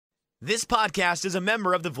This podcast is a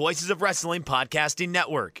member of the Voices of Wrestling Podcasting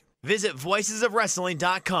Network. Visit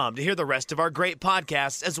voicesofwrestling.com to hear the rest of our great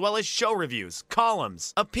podcasts, as well as show reviews,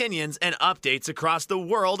 columns, opinions, and updates across the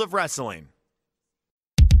world of wrestling.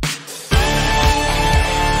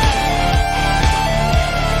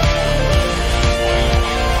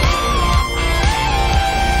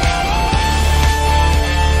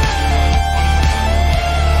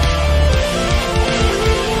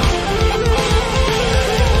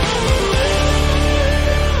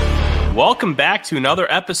 Welcome back to another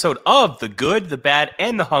episode of The Good, The Bad,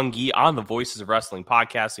 and The Hungee on the Voices of Wrestling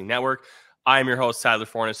Podcasting Network. I am your host, Tyler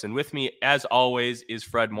Fornes, and with me, as always, is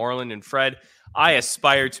Fred Moreland. And Fred, I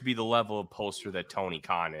aspire to be the level of poster that Tony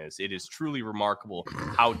Khan is. It is truly remarkable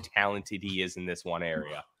how talented he is in this one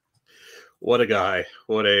area. What a guy.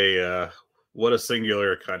 What a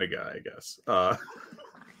singular kind of guy, I guess.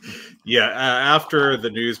 After the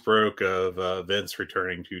news broke of Vince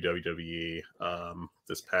returning to WWE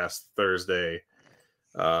this past Thursday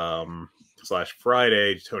 /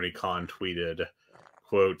 Friday, Tony Khan tweeted,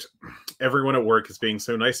 quote, "Everyone at work is being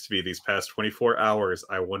so nice to me these past 24 hours.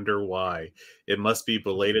 I wonder why. It must be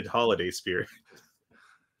belated holiday spirit.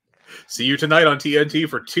 See you tonight on TNT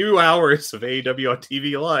for 2 hours of AEW on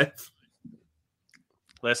TV Live."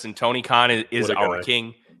 Listen, Tony Khan is our guy.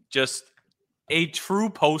 king. Just a true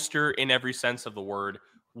poster in every sense of the word.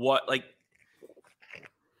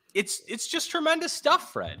 It's just tremendous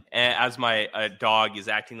stuff, Fred. As my dog is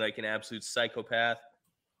acting like an absolute psychopath.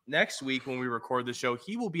 Next week when we record the show,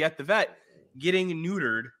 he will be at the vet getting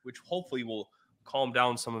neutered, which hopefully will calm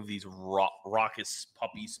down some of these raucous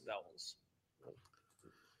puppy spells.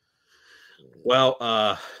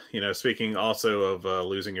 Well, speaking also of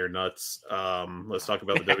losing your nuts, let's talk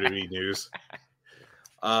about the WWE news.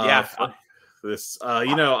 I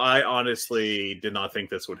honestly did not think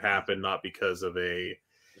this would happen, not because of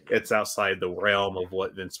it's outside the realm of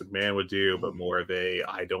what Vince McMahon would do, but more of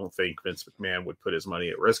I don't think Vince McMahon would put his money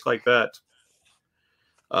at risk like that.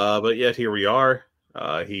 But yet here we are.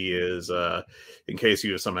 He is, in case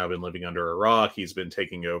you have somehow been living under a rock, he's been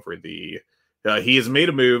taking over he has made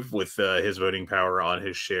a move with his voting power on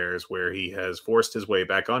his shares where he has forced his way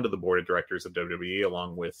back onto the board of directors of WWE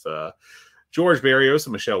along with George Barrios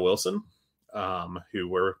and Michelle Wilson, who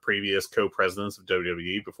were previous co-presidents of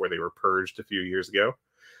WWE before they were purged a few years ago.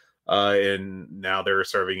 And now they're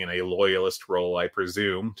serving in a loyalist role, I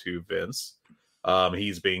presume, to Vince.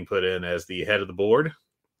 He's being put in as the head of the board.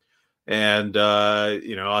 And,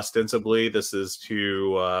 ostensibly this is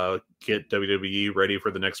to get WWE ready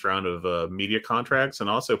for the next round of media contracts and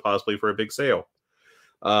also possibly for a big sale.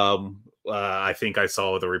 I think I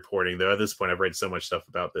saw the reporting, though. At this point, I've read so much stuff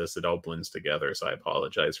about this, it all blends together. So I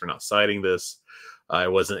apologize for not citing this. I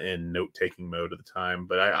wasn't in note-taking mode at the time,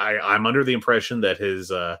 but I'm under the impression that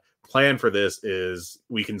his plan for this is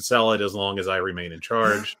we can sell it as long as I remain in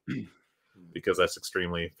charge, because that's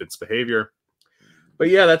extremely Vince behavior. But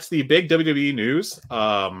yeah, that's the big WWE news.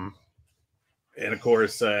 And of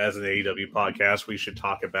course, as an AEW podcast, we should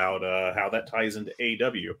talk about how that ties into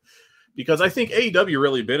AEW. Because I think AEW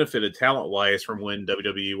really benefited talent-wise from when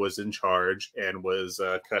WWE was in charge and was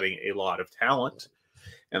cutting a lot of talent.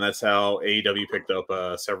 And that's how AEW picked up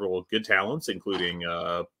several good talents, including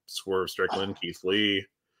Swerve Strickland, Keith Lee,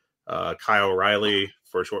 Kyle O'Reilly,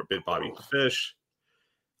 for a short bit, Bobby Fish.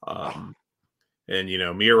 And,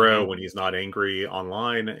 Miro when he's not angry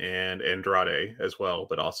online, and Andrade as well,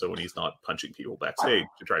 but also when he's not punching people backstage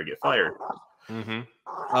to try to get fired.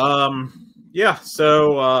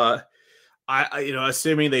 So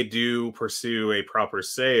assuming they do pursue a proper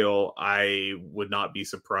sale, I would not be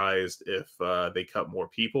surprised if they cut more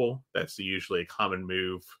people. That's usually a common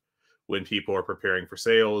move when people are preparing for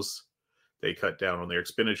sales. They cut down on their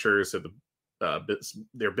expenditures, so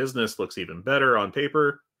their business looks even better on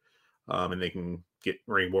paper, and they can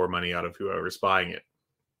bring more money out of whoever's buying it.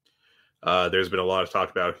 There's been a lot of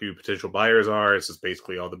talk about who potential buyers are. It's just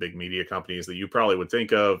basically all the big media companies that you probably would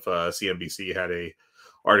think of. CNBC had a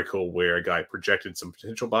article where a guy projected some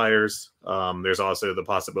potential buyers. There's also the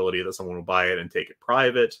possibility that someone will buy it and take it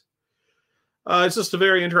private. It's just a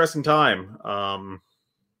very interesting time.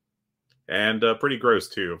 And pretty gross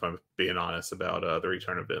too, if I'm being honest, about the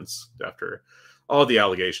return of Vince after all the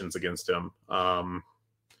allegations against him.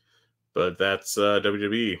 But that's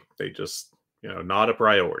WWE. They just, not a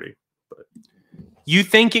priority. But you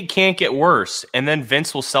think it can't get worse, and then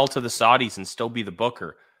Vince will sell to the Saudis and still be the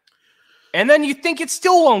booker. And then you think it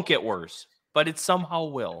still won't get worse, but it somehow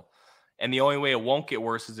will. And the only way it won't get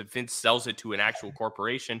worse is if Vince sells it to an actual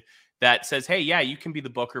corporation that says, hey, yeah, you can be the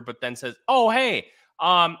booker, but then says, oh, hey,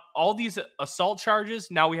 all these assault charges,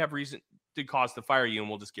 now we have reason to cause to fire you, and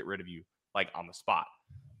we'll just get rid of you like on the spot.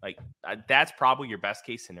 Like that's probably your best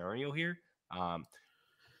case scenario here.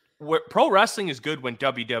 Pro wrestling is good when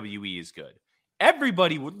WWE is good.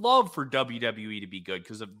 Everybody would love for WWE to be good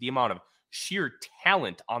because of the amount of sheer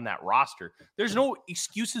talent on that roster. There's no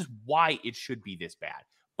excuses why it should be this bad,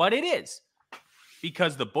 but it is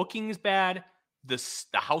because the booking is bad. The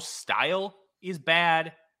house style is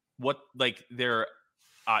bad. What like their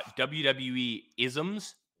WWE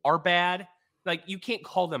isms are bad. Like you can't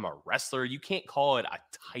call them a wrestler. You can't call it a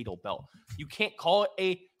title belt. You can't call it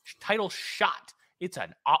a title shot. It's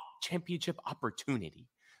an championship opportunity.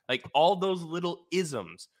 Like all those little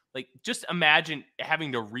isms. Like just imagine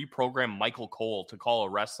having to reprogram Michael Cole to call a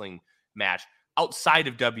wrestling match outside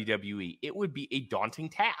of WWE. It would be a daunting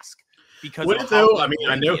task because would it though? I mean,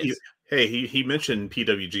 I know he mentioned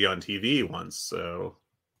PWG on TV once, so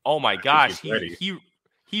oh my gosh,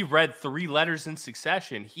 he read 3 letters in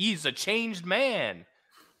succession. He's a changed man.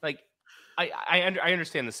 Like I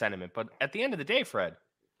understand the sentiment, but at the end of the day, Fred.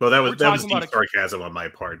 Well, that was deep sarcasm on my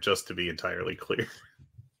part, just to be entirely clear.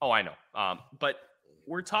 Oh, I know. But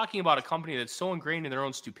we're talking about a company that's so ingrained in their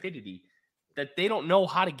own stupidity that they don't know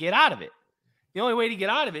how to get out of it. The only way to get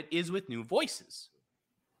out of it is with new voices.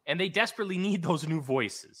 And they desperately need those new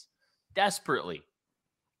voices. Desperately.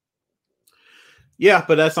 Yeah,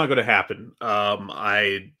 but that's not going to happen.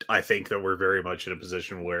 I think that we're very much in a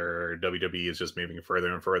position where WWE is just moving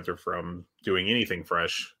further and further from doing anything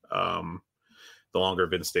fresh. The longer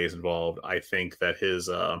Vince stays involved, I think that his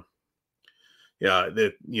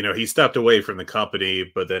he stepped away from the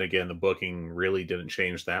company, but then again, the booking really didn't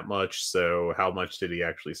change that much. So how much did he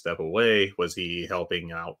actually step away? Was he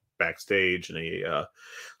helping out backstage in a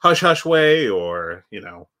hush-hush way, or,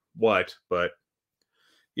 what? But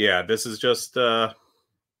yeah, this is just not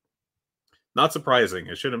surprising.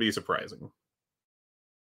 It shouldn't be surprising.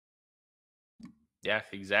 Yeah,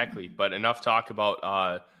 exactly. But enough talk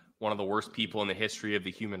about one of the worst people in the history of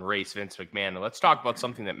the human race, Vince McMahon. And let's talk about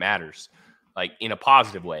something that matters, like in a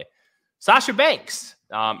positive way. Sasha Banks,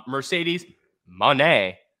 Mercedes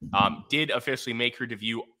Moné, did officially make her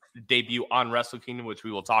debut on Wrestle Kingdom, which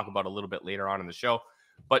we will talk about a little bit later on in the show.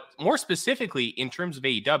 But more specifically, in terms of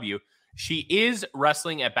AEW, she is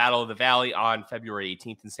wrestling at Battle of the Valley on February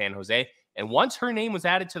 18th in San Jose. And once her name was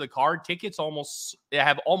added to the card, tickets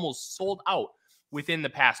have almost sold out within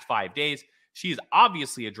the past 5 days. She is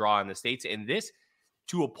obviously a draw in the States, and this,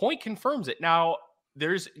 to a point, confirms it. Now,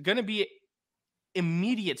 there's going to be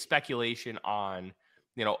immediate speculation on,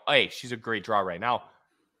 hey, she's a great draw right now.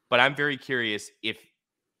 But I'm very curious if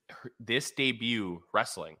this debut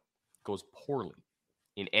wrestling goes poorly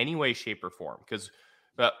in any way, shape, or form. Because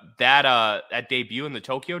that debut in the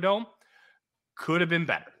Tokyo Dome could have been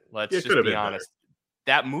better. Let's just be honest.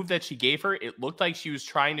 That move that she gave her, it looked like she was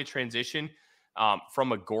trying to transition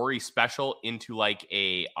from a gory special into like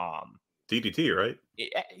a DDT, right?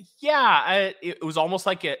 It was almost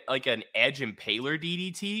like an Edge Impaler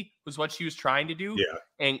DDT was what she was trying to do. Yeah,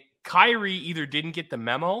 and Kyrie either didn't get the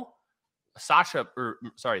memo,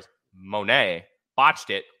 Moné botched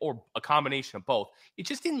it, or a combination of both. It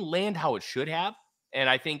just didn't land how it should have, and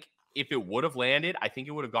I think if it would have landed, I think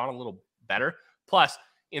it would have gone a little better. Plus,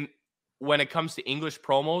 when it comes to English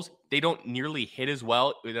promos, they don't nearly hit as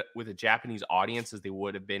well with a Japanese audience as they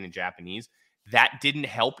would have been in Japanese. That didn't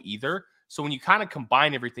help either. So when you kind of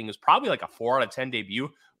combine everything, it was probably like a 4 out of 10 debut,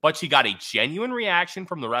 but she got a genuine reaction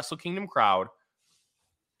from the Wrestle Kingdom crowd.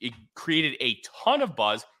 It created a ton of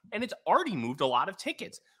buzz, and it's already moved a lot of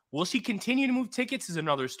tickets. Will she continue to move tickets is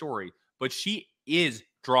another story, but she is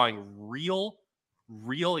drawing real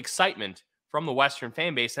excitement from the Western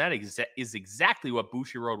fan base, and that is exactly what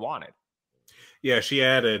Bushiroad wanted. Yeah, she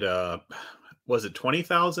added, was it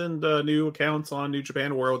 20,000 new accounts on New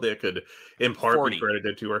Japan World that could in part 40. be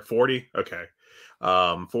credited to her? 40? Okay.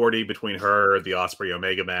 40 between her, the Ospreay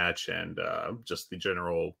Omega match, and just the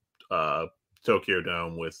general Tokyo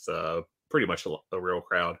Dome with pretty much a real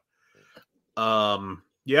crowd.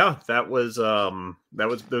 Yeah, those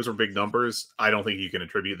were big numbers. I don't think you can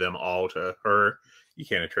attribute them all to her. You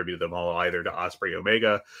can't attribute them all either to Ospreay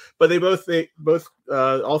Omega, but they both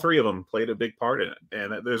all three of them played a big part in it,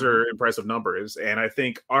 and those are impressive numbers. And I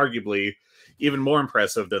think arguably even more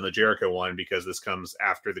impressive than the Jericho one, because this comes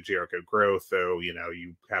after the Jericho growth. Though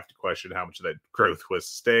you have to question how much of that growth was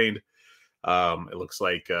sustained. It looks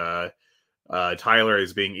like Tyler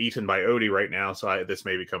is being eaten by Odie right now, so this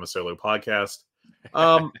may become a solo podcast.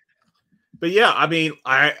 But yeah, I mean,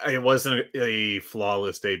 it wasn't a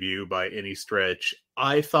flawless debut by any stretch.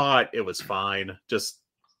 I thought it was fine, just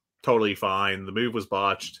totally fine. The move was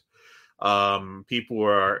botched. People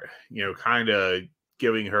were, kind of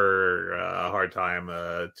giving her a hard time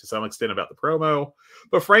to some extent about the promo.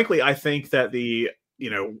 But frankly, I think that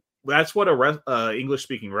that's what a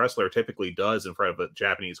English-speaking wrestler typically does in front of a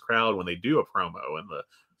Japanese crowd when they do a promo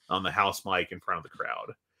on the house mic in front of the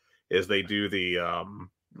crowd, is they do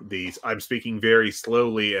these. I'm speaking very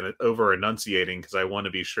slowly and over enunciating because I want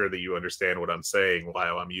to be sure that you understand what I'm saying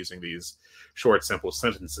while I'm using these short, simple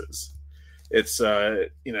sentences. It's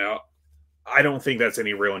I don't think that's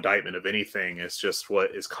any real indictment of anything. It's just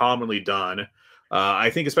what is commonly done. I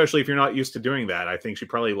think, especially if you're not used to doing that, I think she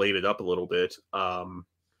probably laid it up a little bit.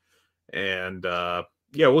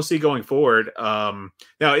 Yeah, we'll see going forward. Now,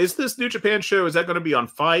 is this New Japan show, is that going to be on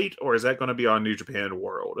Fight or is that going to be on New Japan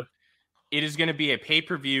World? It is going to be a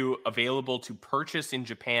pay-per-view available to purchase in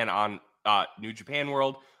Japan on New Japan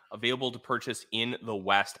World, available to purchase in the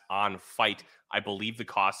West on Fight. I believe the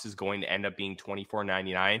cost is going to end up being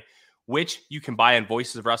 $24.99, which you can buy on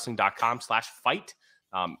voicesofwrestling.com/fight.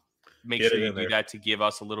 Make sure you do that to give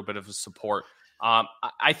us a little bit of a support.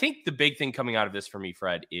 I think the big thing coming out of this for me,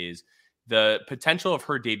 Fred, is the potential of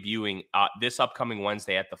her debuting this upcoming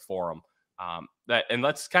Wednesday at the Forum. And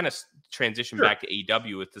let's kind of transition back to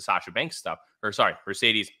AEW with the Sasha Banks stuff,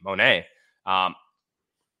 Mercedes Moné.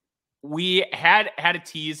 We had a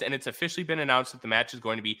tease, and it's officially been announced that the match is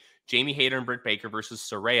going to be Jamie Hayter and Britt Baker versus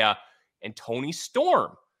Saraya and Toni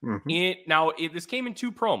Storm. Mm-hmm. This came in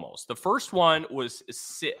two promos. The first one was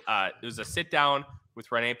it was a sit down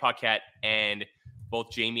with Renee Paquette and both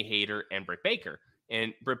Jamie Hayter and Britt Baker.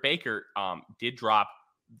 And Britt Baker did drop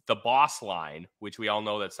the boss line, which we all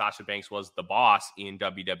know that Sasha Banks was the boss in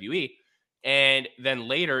WWE. And then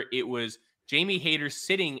later it was Jamie Hayter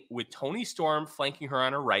sitting with Toni Storm flanking her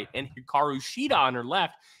on her right and Hikaru Shida on her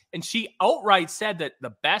left. And she outright said that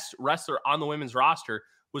the best wrestler on the women's roster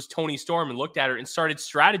was Toni Storm, and looked at her and started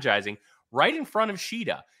strategizing right in front of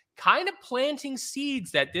Shida, kind of planting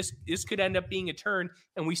seeds that this could end up being a turn,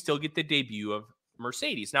 and we still get the debut of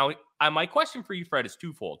Mercedes. Now, my question for you, Fred, is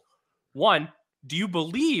twofold. One, do you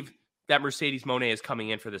believe that Mercedes Moné is coming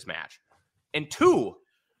in for this match? And two,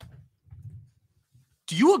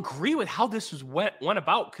 do you agree with how this went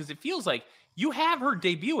about? Because it feels like you have her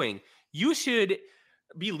debuting. You should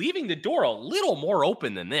be leaving the door a little more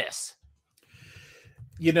open than this.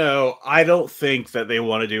 I don't think that they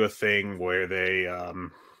want to do a thing where they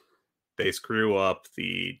screw up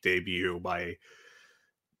the debut by,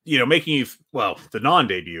 making you, the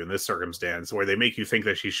non-debut in this circumstance, where they make you think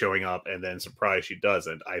that she's showing up and then surprise she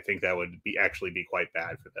doesn't. I think that would actually be quite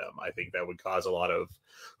bad for them. I think that would cause a lot of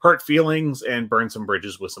hurt feelings and burn some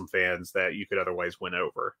bridges with some fans that you could otherwise win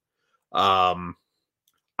over.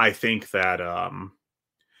 I think that,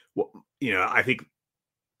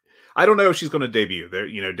 I don't know if she's going to debut.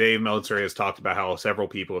 Dave Meltzer has talked about how several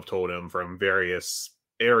people have told him from various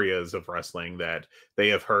areas of wrestling that they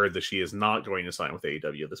have heard that she is not going to sign with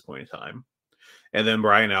AEW at this point in time. And then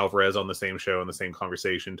Brian Alvarez on the same show in the same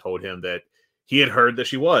conversation told him that he had heard that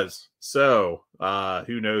she was. So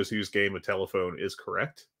who knows whose game of telephone is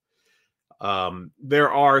correct.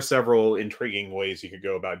 There are several intriguing ways you could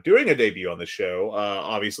go about doing a debut on the show.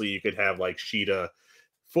 Obviously, you could have like Shida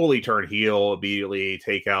fully turn heel, immediately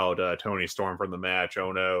take out Toni Storm from the match.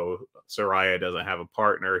 Oh no, Saraya doesn't have a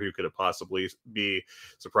partner. Who could it possibly be?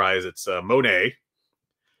 Surprise, it's Moné.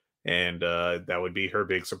 And that would be her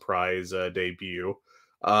big surprise debut.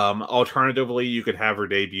 Alternatively, you could have her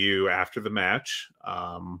debut after the match,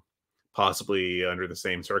 possibly under the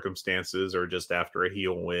same circumstances or just after a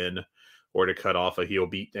heel win or to cut off a heel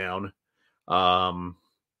beatdown.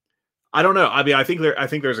 I don't know. I mean, I think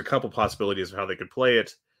there's a couple possibilities of how they could play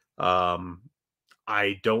it.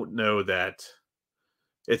 I don't know that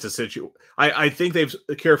it's a situation. I think they've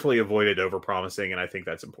carefully avoided overpromising, and I think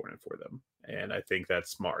that's important for them. And I think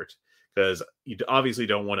that's smart because you obviously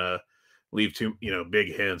don't want to leave too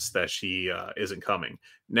big hints that she isn't coming.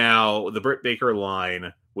 Now, the Britt Baker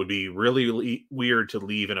line would be really weird to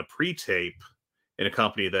leave in a pre-tape in a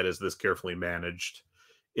company that is this carefully managed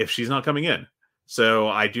if she's not coming in. So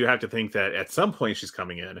I do have to think that at some point she's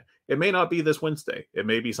coming in. It may not be this Wednesday. It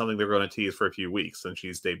may be something they're going to tease for a few weeks and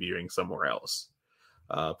she's debuting somewhere else.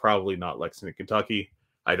 Probably not Lexington, Kentucky.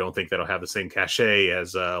 I don't think that'll have the same cachet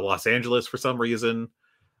as Los Angeles for some reason.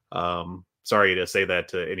 Sorry to say that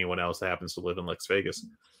to anyone else that happens to live in Las Vegas.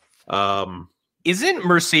 Isn't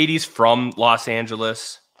Mercedes from Los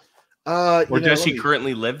Angeles? Or does she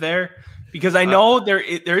currently live there? Because I know there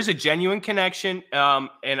is a genuine connection,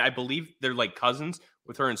 and I believe they're like cousins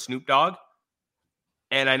with her and Snoop Dogg.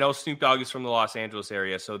 And I know Snoop Dogg is from the Los Angeles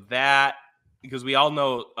area. So that, because we all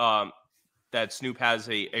know that Snoop has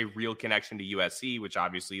a real connection to USC, which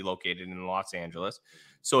obviously located in Los Angeles.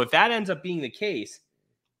 So if that ends up being the case,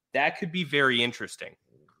 that could be very interesting.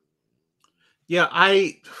 Yeah,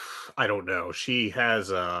 I don't know. She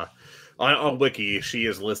has on Wiki, she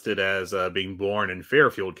is listed as being born in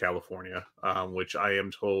Fairfield, California, which I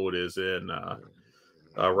am told is in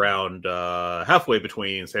around halfway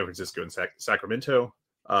between San Francisco and Sacramento.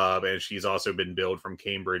 And she's also been billed from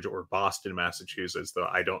Cambridge or Boston, Massachusetts, though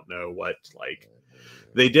I don't know what, like,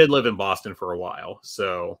 they did live in Boston for a while.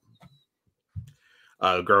 So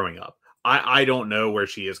growing up, I don't know where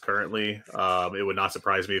she is currently. It would not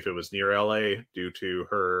surprise me if it was near LA due to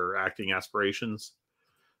her acting aspirations.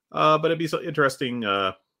 But it'd be so interesting.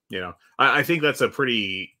 I think that's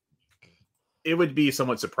it would be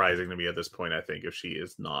somewhat surprising to me at this point, I think, if she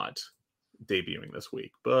is not debuting this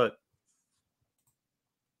week, but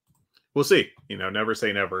we'll see. Never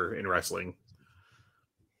say never in wrestling.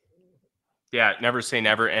 Yeah, never say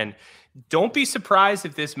never. And don't be surprised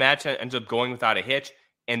if this match ends up going without a hitch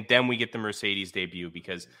and then we get the Mercedes debut,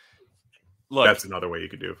 because look, that's another way you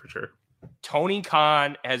could do it for sure. Tony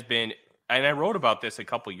Khan has been, and I wrote about this a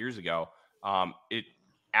couple years ago,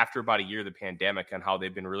 after about a year of the pandemic, on how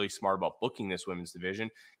they've been really smart about booking this women's division,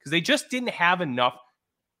 because they just didn't have enough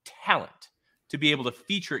talent to be able to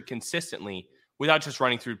feature it consistently without just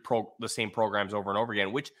running through the same programs over and over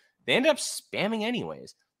again, which they ended up spamming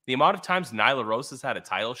anyways. The amount of times Nyla Rose has had a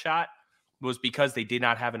title shot was because they did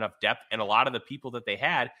not have enough depth, and a lot of the people that they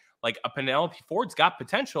had, like a Penelope Ford's got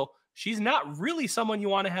potential. She's not really someone you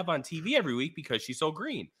want to have on TV every week because she's so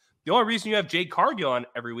green. The only reason you have Jade Cargill on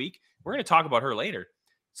every week, we're going to talk about her later,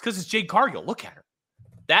 it's because it's Jade Cargill. Look at her.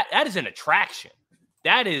 That is an attraction.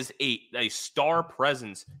 That is a star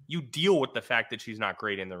presence. You deal with the fact that she's not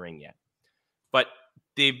great in the ring yet. But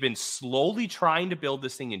they've been slowly trying to build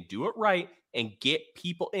this thing and do it right and get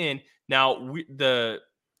people in. Now, the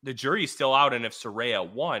jury is still out, and if Saraya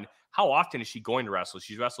won, how often is she going to wrestle?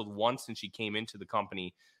 She's wrestled once since she came into the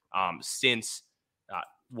company since,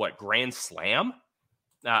 Grand Slam?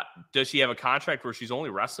 Does she have a contract where she's only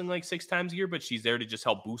wrestling like 6 times a year, but she's there to just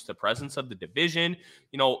help boost the presence of the division?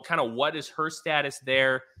 Kind of what is her status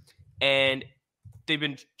there? And they've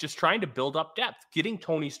been just trying to build up depth. Getting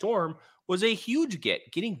Toni Storm was a huge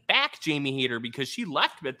get. Getting back Jamie Hayter because she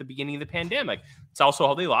left at the beginning of the pandemic. It's also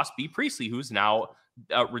how they lost Bea Priestley, who's now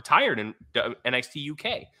retired in NXT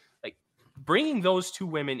UK. Like, bringing those two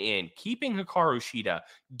women in, keeping Hikaru Shida,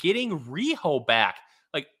 getting Riho back.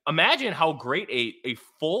 Like, imagine how great a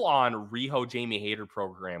full-on Riho Jamie Hayter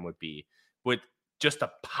program would be, with just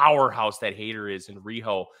a powerhouse that Hayter is, and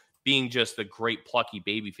Riho being just a great plucky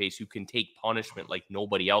babyface who can take punishment like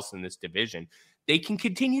nobody else in this division. They can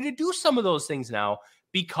continue to do some of those things now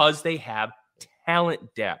because they have talent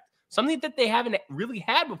depth, something that they haven't really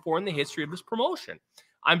had before in the history of this promotion.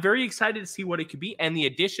 I'm very excited to see what it could be, and the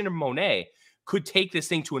addition of Monet could take this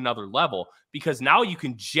thing to another level, because now you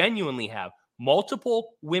can genuinely have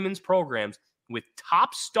multiple women's programs with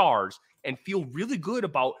top stars and feel really good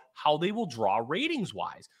about how they will draw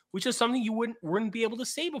ratings-wise, which is something you wouldn't be able to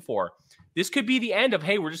say before. This could be the end of,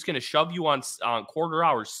 hey, we're just going to shove you on quarter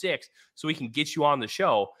hour 6 so we can get you on the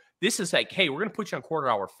show. This is like, hey, we're going to put you on quarter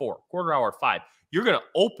hour 4, quarter hour 5. You're going to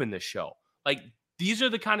open the show. Like, these are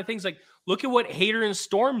the kind of things, like, look at what Hayter and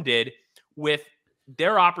Storm did with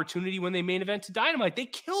their opportunity when they main event to Dynamite. They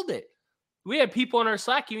killed it. We had people in our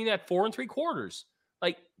Slack giving that 4 3/4.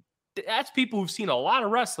 Like, that's people who've seen a lot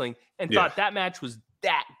of wrestling and thought that match was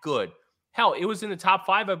that good. Hell, it was in the top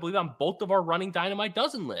 5, I believe, on both of our running Dynamite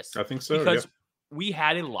dozen lists. I think so, because we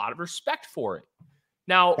had a lot of respect for it.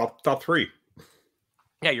 Now, top 3.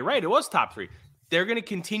 Yeah, you're right. It was top 3. They're going to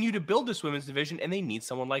continue to build this women's division, and they need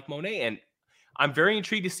someone like Monet. And I'm very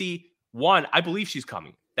intrigued to see, one, I believe she's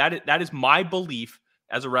coming. That is my belief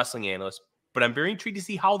as a wrestling analyst, but I'm very intrigued to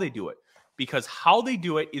see how they do it, because how they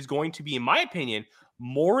do it is going to be, in my opinion,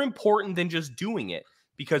 more important than just doing it,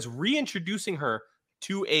 because reintroducing her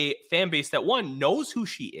to a fan base that, one, knows who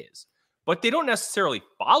she is, but they don't necessarily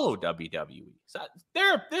follow WWE. So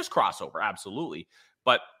there's crossover, absolutely.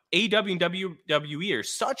 But AEW and WWE are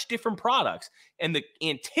such different products, and the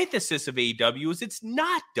antithesis of AEW is it's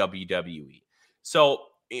not WWE. So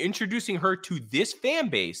introducing her to this fan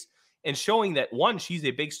base and showing that, one, she's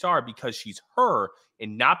a big star because she's her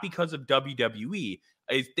and not because of WWE,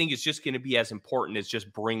 I think it's just going to be as important as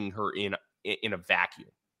just bringing her in a vacuum.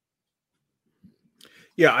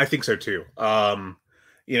 Yeah, I think so too. And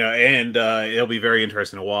it'll be very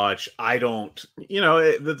interesting to watch. I don't,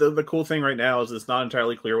 the cool thing right now is it's not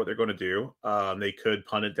entirely clear what they're going to do. They could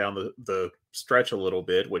punt it down the stretch a little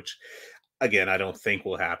bit, which, again, I don't think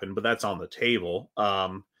will happen, but that's on the table.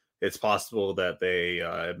 It's possible that they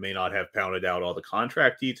may not have pounded out all the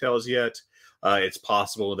contract details yet. It's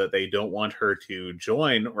possible that they don't want her to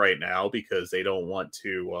join right now because they don't want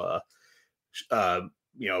to,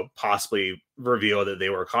 possibly reveal that they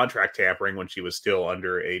were contract tampering when she was still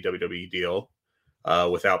under a WWE deal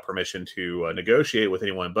without permission to negotiate with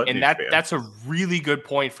anyone but New Japan. That's a really good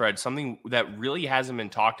point, Fred. Something that really hasn't been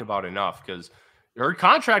talked about enough, because her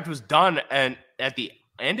contract was done and at the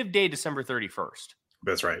end of day December 31st.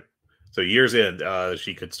 That's right. So years in,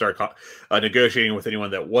 she could start negotiating with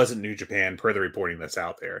anyone that wasn't New Japan, per the reporting that's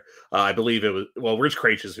out there. I believe it was, Rich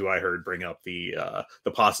Craich is who I heard bring up the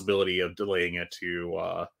possibility of delaying it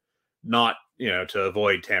to not, to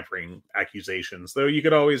avoid tampering accusations. Though you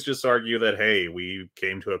could always just argue that, hey, we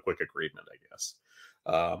came to a quick agreement, I guess.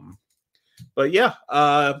 But yeah,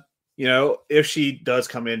 if she does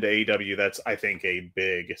come into AEW, that's, I think, a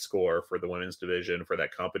big score for the women's division, for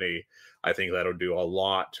that company. I think that'll do a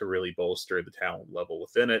lot to really bolster the talent level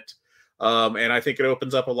within it. And I think it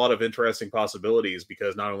opens up a lot of interesting possibilities,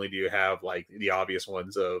 because not only do you have like the obvious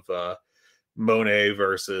ones of Monet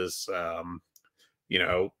versus,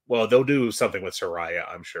 they'll do something with Saraya,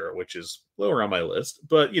 I'm sure, which is lower on my list.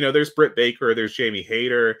 But, there's Britt Baker, there's Jamie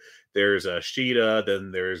Hayter, there's Shida,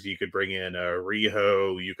 then you could bring in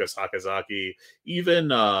Riho, Yuka Sakazaki, even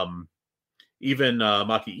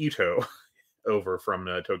Maki Ito over from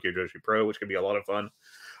Tokyo Joshi Pro, which could be a lot of fun.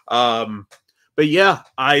 But yeah,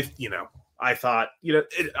 I thought,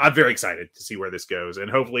 I'm very excited to see where this goes, and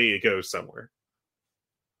hopefully it goes somewhere.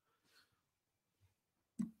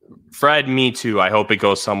 Fred, me too. I hope it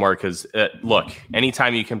goes somewhere, because look,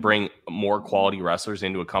 anytime you can bring more quality wrestlers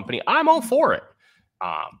into a company, I'm all for it.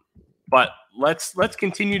 But let's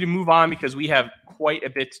continue to move on, because we have quite a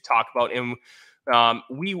bit to talk about. And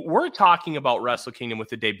we were talking about Wrestle Kingdom with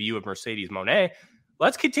the debut of Mercedes Moné.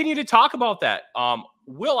 Let's continue to talk about that.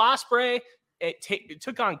 Will Ospreay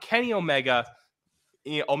took on Kenny Omega.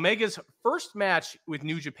 Omega's first match with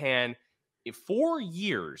New Japan in 4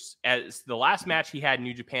 years, as the last match he had in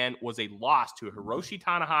New Japan was a loss to Hiroshi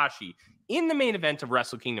Tanahashi in the main event of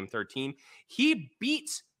Wrestle Kingdom 13. He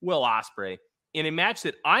beats Will Ospreay in a match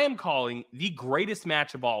that I am calling the greatest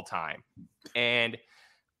match of all time. And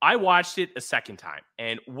I watched it a second time.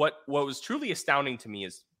 And what was truly astounding to me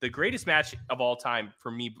is the greatest match of all time for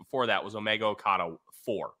me before that was Omega Okada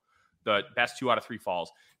 4, the best 2 out of 3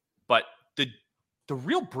 falls. But the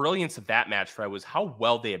real brilliance of that match, Fred, was how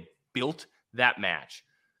well they had built that match,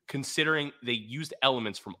 considering they used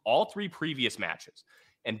elements from all 3 previous matches.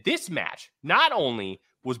 And this match not only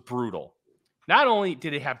was brutal, not only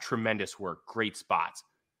did it have tremendous work, great spots,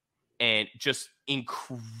 and just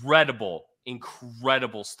incredible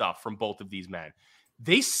stuff from both of these men,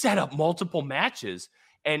 they set up multiple matches,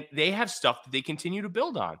 and they have stuff that they continue to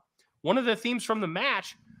build on. One of the themes from the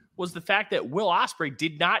match was the fact that Will Ospreay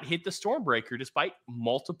did not hit the Stormbreaker despite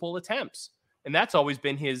multiple attempts. And that's always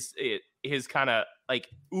been his kind of like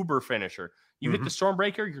uber finisher. You hit the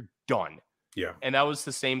Stormbreaker, you're done. Yeah. And that was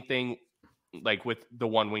the same thing like with the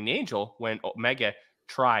One-Winged Angel, when Omega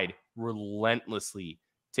tried relentlessly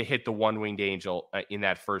to hit the One-Winged Angel in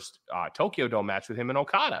that first Tokyo Dome match with him and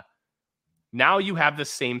Okada. Now you have the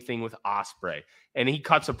same thing with Ospreay. And he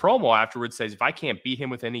cuts a promo afterwards, says, if I can't beat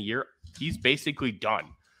him within a year, he's basically done.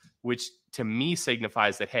 Which to me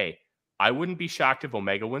signifies that, hey, I wouldn't be shocked if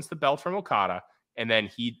Omega wins the belt from Okada and then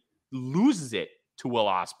he loses it to Will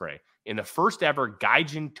Ospreay in the first ever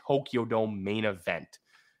Gaijin Tokyo Dome main event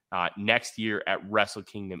next year at Wrestle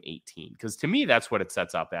Kingdom 18. Because to me, that's what it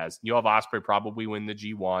sets up as. You'll have Ospreay probably win the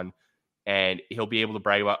G1, and he'll be able to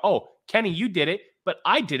brag about, oh, Kenny, you did it, but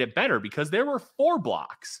I did it better because there were 4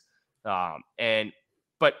 blocks.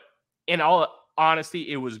 But in all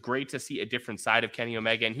honesty, it was great to see a different side of Kenny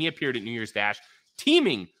Omega, and he appeared at New Year's Dash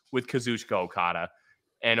teaming with Kazuchika Okada,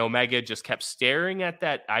 and Omega just kept staring at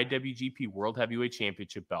that IWGP World Heavyweight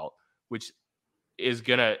Championship belt, which is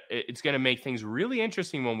gonna make things really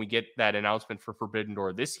interesting when we get that announcement for Forbidden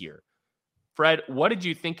Door this year. Fred, what did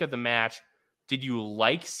you think of the match? Did you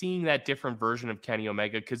like seeing that different version of Kenny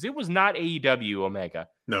Omega? Because it was not AEW Omega.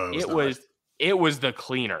 No, it was the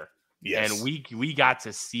cleaner. Yes. And we got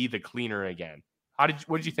to see the cleaner again.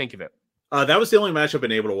 What did you think of it? That was the only match I've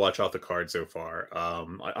been able to watch off the card so far.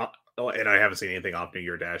 And I haven't seen anything off New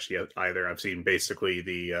Year Dash yet either. I've seen basically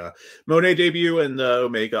the Monet debut and the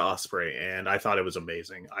Omega Ospreay, and I thought it was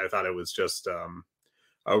amazing. I thought it was just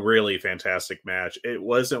a really fantastic match. It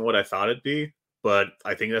wasn't what I thought it'd be, but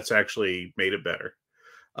I think that's actually made it better.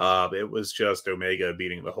 It was just Omega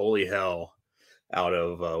beating the holy hell out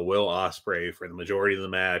of Will Ospreay for the majority of the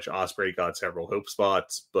match. Ospreay got several hope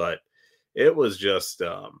spots, but it was just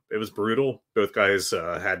it was brutal. Both guys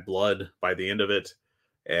had blood by the end of it,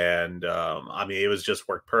 and I mean, it was just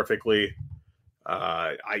worked perfectly.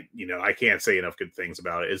 I can't say enough good things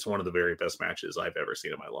about it. It's one of the very best matches I've ever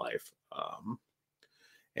seen in my life.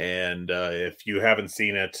 And if you haven't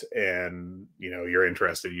seen it and you're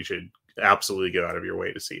interested, you should absolutely go out of your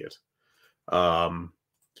way to see it.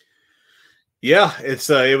 Yeah,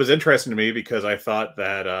 it was interesting to me because I thought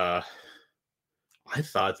that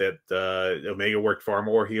Omega worked far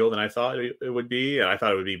more heel than I thought it would be, and I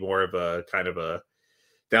thought it would be more of a kind of a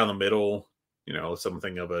down the middle,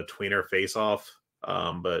 something of a tweener face off,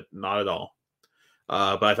 but not at all.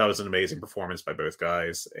 But I thought it was an amazing performance by both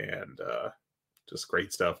guys, and just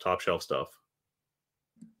great stuff, top shelf stuff.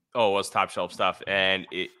 Oh, it was top shelf stuff, and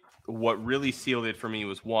what really sealed it for me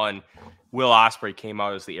was one, Will Ospreay came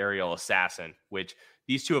out as the aerial assassin, which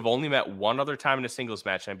these two have only met one other time in a singles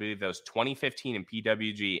match, and I believe that was 2015 in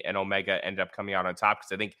PWG, and Omega ended up coming out on top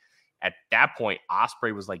because I think at that point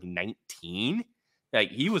Ospreay was like 19.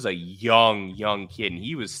 Like, he was a young kid, and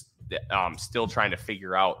he was still trying to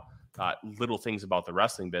figure out little things about the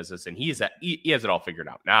wrestling business, and he has it all figured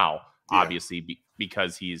out now, obviously,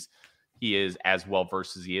 because he is as well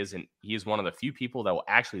versed as he is, and he is one of the few people that will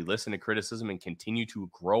actually listen to criticism and continue to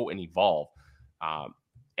grow and evolve.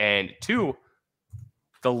 And two,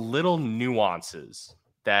 the little nuances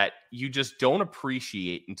that you just don't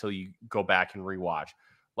appreciate until you go back and rewatch.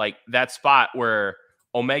 Like that spot where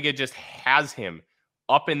Omega just has him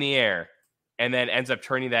up in the air and then ends up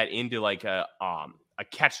turning that into like a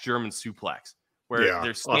catch German suplex where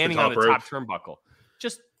they're standing on the top turnbuckle.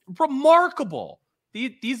 Just remarkable.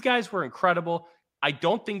 These guys were incredible. I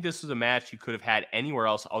don't think this was a match you could have had anywhere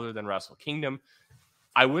else other than Wrestle Kingdom.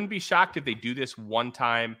 I wouldn't be shocked if they do this one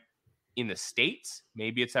time in the States.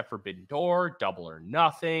 Maybe it's at Forbidden Door, Double or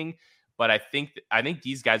Nothing. But I think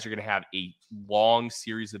these guys are going to have a long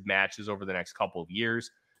series of matches over the next couple of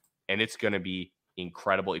years, and it's going to be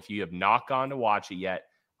incredible. If you have not gone to watch it yet,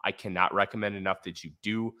 I cannot recommend enough that you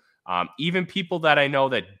do. Even people that I know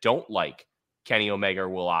that don't like Kenny Omega or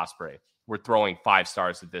Will Ospreay, we're throwing 5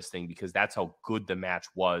 stars at this thing because that's how good the match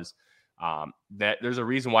was. That there's a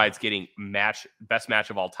reason why it's getting best match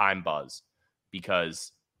of all time buzz,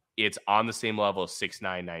 because it's on the same level as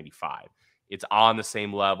 6'9", It's on the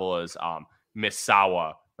same level as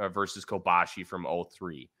Misawa versus Kobashi from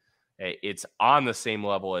 03. It's on the same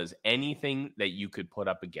level as anything that you could put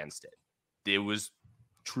up against it. It was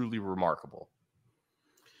truly remarkable.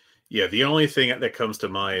 Yeah, the only thing that comes to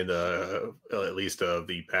mind, at least of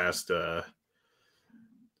the past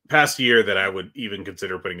year, that I would even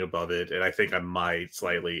consider putting above it, and I think I might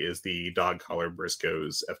slightly, is the Dog Collar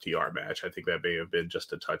Briscoes FTR match. I think that may have been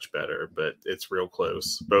just a touch better, but it's real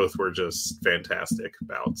close. Both were just fantastic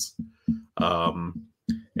bouts.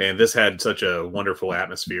 And this had such a wonderful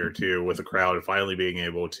atmosphere, too, with the crowd finally being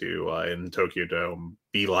able to, in Tokyo Dome,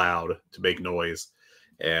 be loud, to make noise.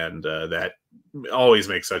 And that always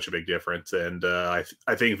makes such a big difference. And I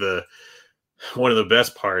think one of the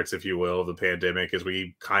best parts, if you will, of the pandemic is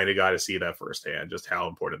we kind of got to see that firsthand, just how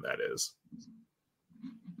important that is.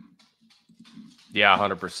 Yeah,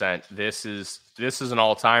 100%. This is an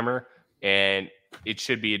all-timer, and it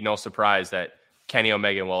should be no surprise that Kenny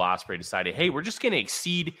Omega and Will Ospreay decided, hey, we're just going to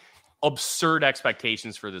exceed absurd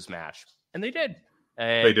expectations for this match. And they did.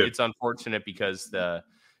 And they did. It's unfortunate because the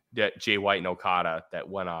Jay White and Okada that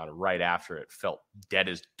went on right after it felt dead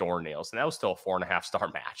as doornails. And that was still a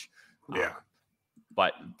 4.5-star match. Yeah.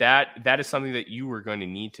 But that is something that you were going to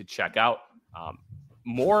need to check out.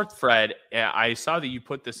 More, Fred, I saw that you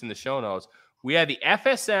put this in the show notes. We had the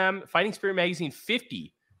FSM Fighting Spirit Magazine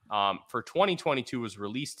 50 for 2022 was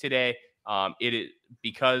released today. It is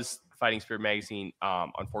because Fighting Spirit Magazine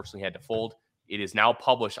unfortunately had to fold. It is now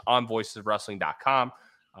published on voicesofwrestling.com.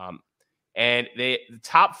 And the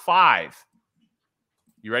top 5.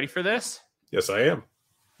 You ready for this? Yes, I am.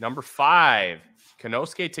 Number 5,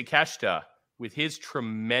 Konosuke Takeshita with his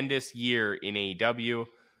tremendous year in AEW.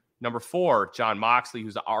 Number 4, Jon Moxley,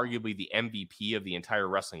 who's arguably the MVP of the entire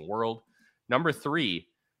wrestling world. Number 3,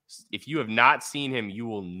 if you have not seen him, you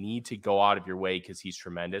will need to go out of your way because he's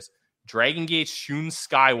tremendous. Dragon Gate's Shun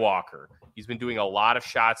Skywalker. He's been doing a lot of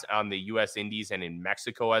shots on the U.S. Indies and in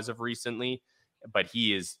Mexico as of recently, but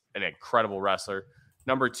he is an incredible wrestler.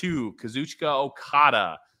 Number 2, Kazuchika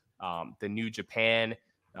Okada, the New Japan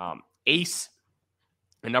ace.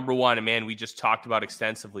 And number 1, a man we just talked about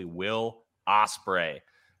extensively, Will Ospreay.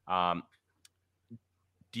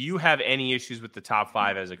 Do you have any issues with the top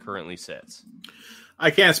 5 as it currently sits? I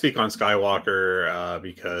can't speak on Skywalker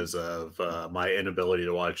because of my inability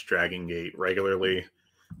to watch Dragon Gate regularly.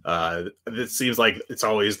 It seems like it's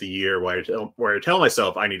always the year where I tell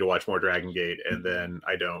myself I need to watch more Dragon Gate, and then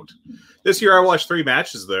I don't. This year I watched 3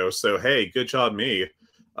 matches though, so hey, good job me.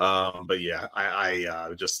 But yeah,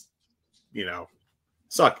 I just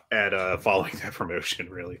suck at following that promotion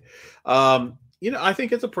really. I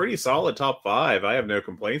think it's a pretty solid top 5. I have no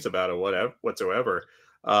complaints about it whatsoever.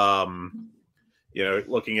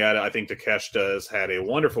 Looking at it, I think Takeshita has had a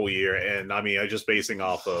wonderful year, and I mean, just basing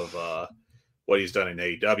off of what he's done in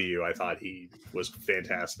AEW, I thought he was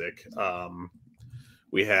fantastic.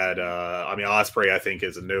 We had, Ospreay, I think,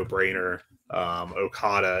 is a no-brainer.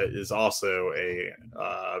 Okada is also a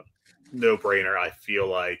no-brainer, I feel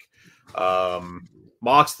like.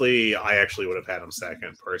 Moxley, I actually would have had him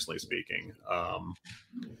second, personally speaking.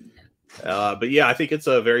 But yeah, I think it's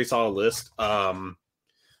a very solid list.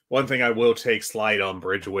 One thing I will take slight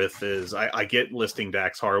umbrage with is I get listing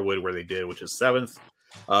Dax Harwood where they did, which is 7th,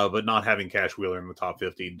 but not having Cash Wheeler in the top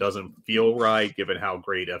 50 doesn't feel right, given how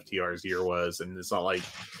great FTR's year was. And it's not like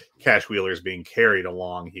Cash Wheeler is being carried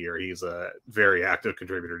along here. He's a very active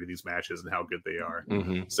contributor to these matches and how good they are.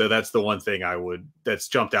 Mm-hmm. So that's the one thing that's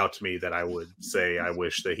jumped out to me that I would say I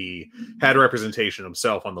wish that he had representation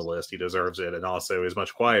himself on the list. He deserves it, and also is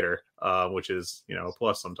much quieter, which is, a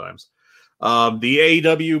plus sometimes. The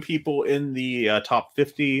AEW people in the top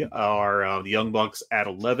 50 are the Young Bucks at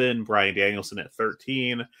 11, Bryan Danielson at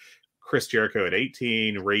 13, Chris Jericho at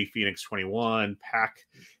 18, Ray Phoenix 21, Pac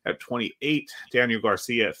at 28, Daniel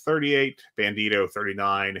Garcia at 38, Bandito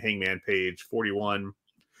 39, Hangman Page 41,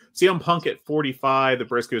 CM Punk at 45, the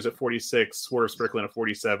Briscoes at 46, Swerve Strickland at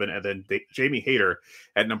 47, and then Jamie Hayter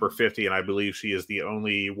at number 50. And I believe she is the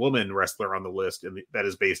only woman wrestler on the list that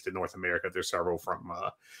is based in North America. There's several from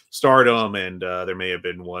Stardom, and there may have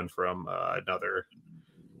been one from another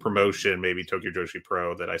promotion, maybe Tokyo Joshi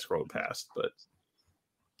Pro, that I scrolled past. But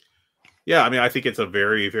yeah, I mean, I think it's a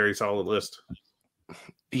very, very solid list.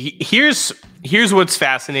 Here's what's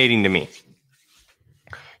fascinating to me.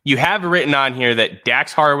 You have written on here that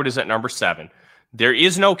Dax Harwood is at number 7. There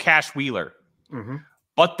is no Cash Wheeler,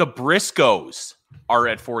 but the Briscoes are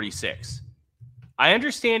at 46. I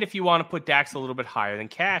understand if you want to put Dax a little bit higher than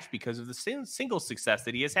Cash because of the single success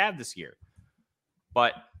that he has had this year.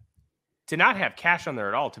 But to not have Cash on there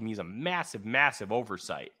at all, to me, is a massive, massive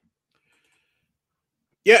oversight.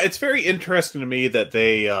 Yeah, it's very interesting to me that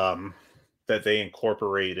they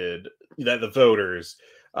incorporated that the voters.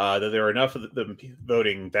 That there are enough of them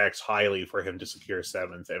voting Dax highly for him to secure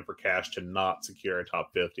 7th and for Cash to not secure a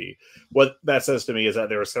top 50. What that says to me is that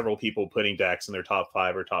there are several people putting Dax in their top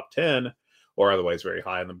 5 or top 10, or otherwise very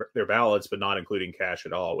high in their ballots, but not including Cash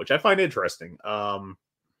at all, which I find interesting.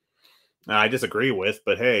 I disagree with,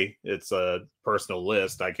 but hey, it's a personal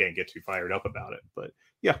list. I can't get too fired up about it, but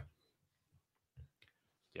yeah.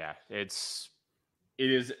 Yeah, it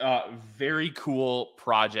is a very cool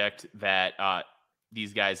project that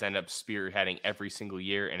these guys end up spearheading every single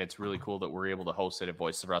year, and it's really cool that we're able to host it at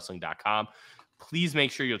voicesofwrestling.com. Please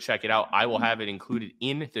make sure you'll check it out. I will have it included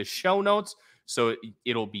in the show notes, so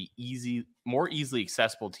it'll be more easily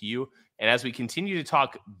accessible to you. And as we continue to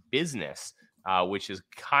talk business, which is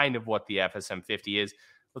kind of what the FSM 50 is,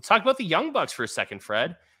 let's talk about the Young Bucks for a second,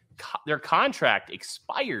 Fred. Their contract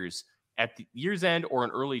expires at the year's end or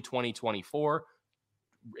in early 2024.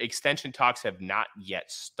 Extension talks have not yet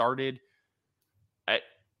started.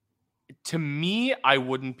 To me, I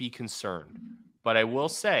wouldn't be concerned, but I will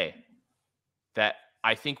say that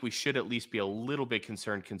I think we should at least be a little bit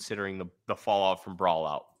concerned considering the fallout from Brawl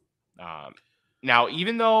Out. Now,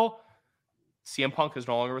 even though CM Punk is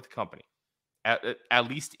no longer with the company, at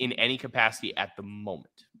least in any capacity at the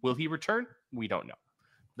moment, will he return? We don't know.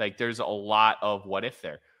 Like, there's a lot of what if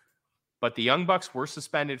there. But the Young Bucks were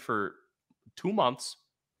suspended for 2 months.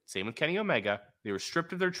 Same with Kenny Omega. They were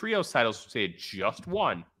stripped of their trios titles, which they had just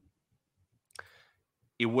won.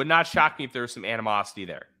 It would not shock me if there was some animosity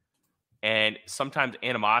there. And sometimes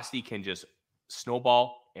animosity can just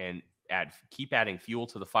snowball and keep adding fuel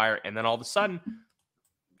to the fire. And then all of a sudden,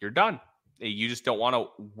 you're done. You just don't want to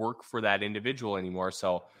work for that individual anymore.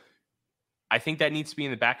 So I think that needs to be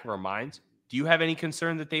in the back of our minds. Do you have any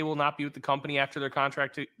concern that they will not be with the company after their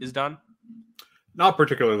contract is done? Not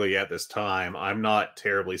particularly at this time. I'm not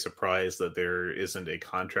terribly surprised that there isn't a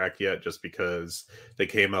contract yet, just because they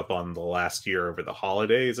came up on the last year over the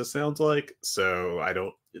holidays, it sounds like. So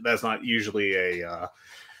that's not usually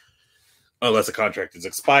unless a contract is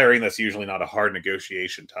expiring, that's usually not a hard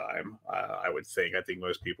negotiation time, I would think. I think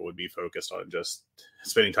most people would be focused on just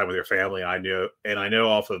spending time with their family. I know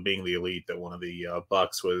off of being the Elite that one of the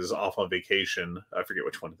Bucks was off on vacation. I forget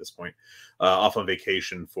which one at this point. Off on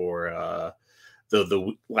vacation for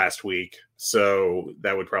the last week, so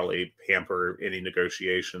that would probably hamper any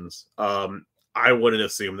negotiations. I wouldn't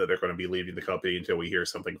assume that they're going to be leaving the company until we hear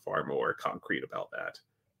something far more concrete about that.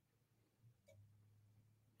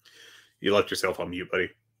 You left yourself on mute, buddy.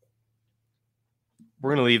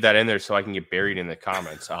 We're going to leave that in there so I can get buried in the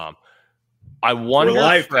comments. I wonder, we're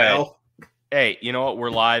live, Fred, pal. Hey, you know what?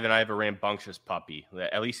 We're live, and I have a rambunctious puppy.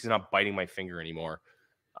 At least he's not biting my finger anymore.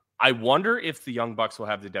 I wonder if the Young Bucks will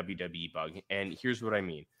have the WWE bug. And here's what I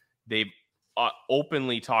mean. They've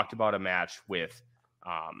openly talked about a match with,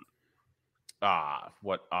 I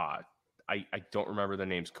don't remember the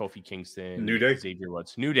names. Kofi Kingston. New Day? Xavier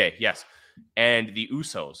Woods. New Day, yes. And the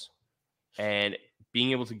Usos. And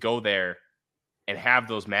being able to go there and have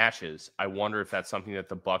those matches, I wonder if that's something that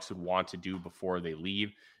the Bucks would want to do before they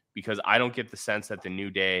leave, because I don't get the sense that the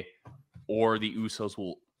New Day or the Usos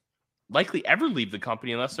will likely ever leave the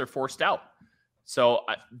company unless they're forced out. So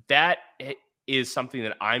that is something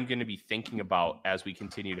that I'm going to be thinking about as we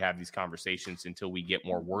continue to have these conversations until we get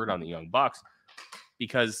more word on the Young Bucks,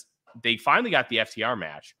 because they finally got the FTR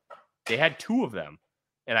match. They had 2 of them,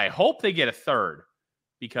 and I hope they get a third,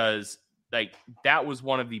 because like that was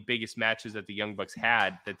one of the biggest matches that the Young Bucks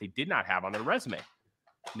had that they did not have on their resume.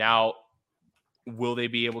 Now, will they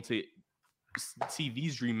be able to see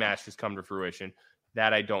these dream matches come to fruition?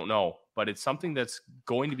 That I don't know, but it's something that's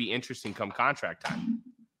going to be interesting come contract time.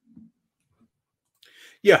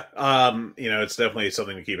 Yeah, it's definitely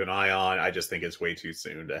something to keep an eye on. I just think it's way too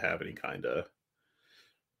soon to have any kind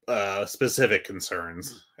of specific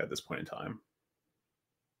concerns at this point in time.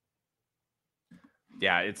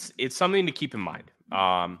 Yeah, it's something to keep in mind.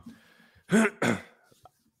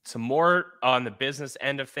 Some more on the business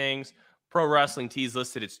end of things. Pro Wrestling Tees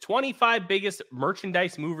listed its 25 biggest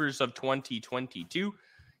merchandise movers of 2022.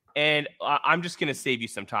 And I'm just going to save you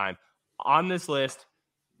some time. On this list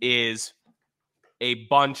is a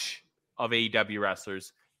bunch of AEW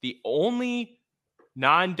wrestlers. The only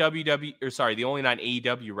non-AEW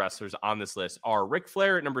wrestlers on this list are Ric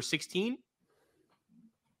Flair at number 16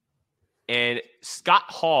 and Scott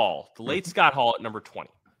Hall, the late Scott Hall, at number 20.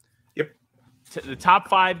 Yep. The top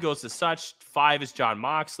 5 goes to such. 5 is Jon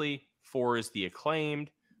Moxley. 4 is The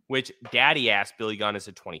Acclaimed, which daddy ass Billy Gunn is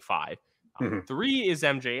at 25. 3 is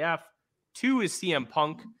MJF. 2 is CM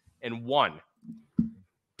Punk. And 1,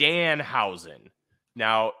 Danhausen.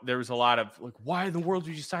 Now, there was a lot of, like, why in the world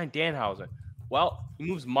did you sign Danhausen? Well, he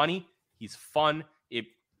moves money. He's fun. You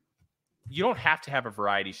don't have to have a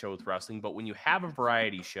variety show with wrestling, but when you have a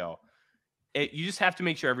variety show, you just have to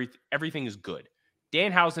make sure everything is good.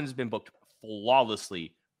 Danhausen has been booked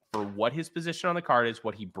flawlessly for what his position on the card is,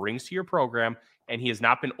 what he brings to your program, and he has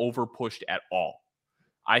not been over pushed at all.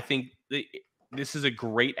 I think this is a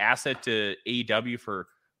great asset to AEW for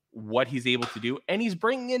what he's able to do, and he's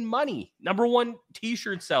bringing in money. Number 1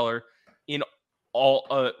 T-shirt seller in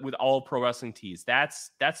all with all pro wrestling tees.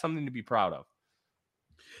 That's something to be proud of.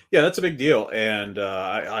 Yeah, that's a big deal, and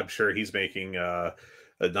I'm sure he's making a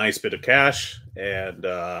nice bit of cash, and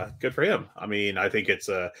good for him. I mean, I think it's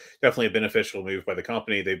definitely a beneficial move by the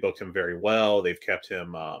company. They booked him very well. They've kept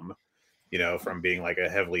him, from being like a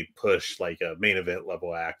heavily pushed, like a main event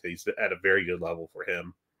level act. He's at a very good level for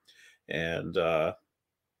him. And I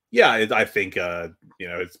think,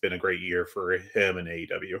 it's been a great year for him and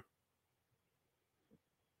AEW.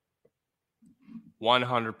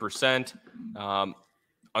 100%.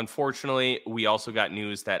 Unfortunately, we also got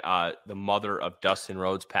news that the mother of Dustin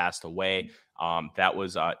Rhodes passed away. That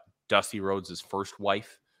was Dusty Rhodes' first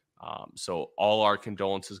wife. So all our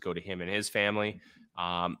condolences go to him and his family.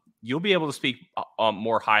 You'll be able to speak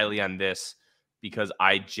more highly on this because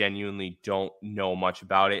I genuinely don't know much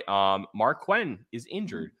about it. Mark Quinn is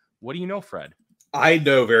injured. What do you know, Fred? I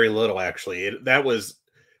know very little, actually.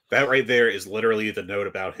 That right there is literally the note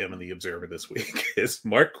about him in the Observer this week. Is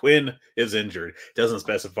Mark Quinn is injured. Doesn't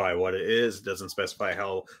specify what it is. Doesn't specify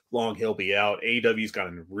how long he'll be out. AEW's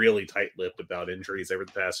gotten really tight-lipped about injuries over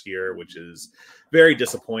the past year, which is very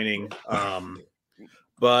disappointing.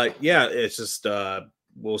 But yeah, it's just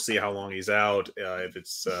we'll see how long he's out, if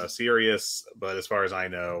it's serious. But as far as I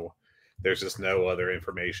know, there's just no other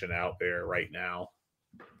information out there right now.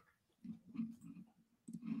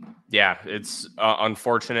 Yeah, it's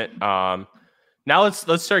unfortunate. Now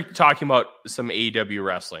let's start talking about some AEW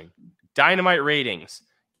wrestling. Dynamite ratings,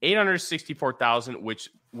 864,000, which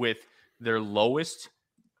with their lowest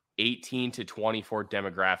 18 to 24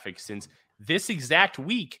 demographic since this exact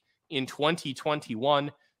week in 2021,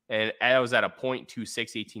 and that was at a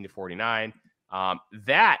 0.26, 18 to 49.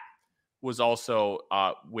 That was also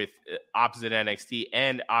with opposite NXT,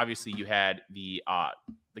 and obviously you had the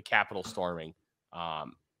Capitol storming,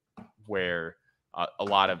 where a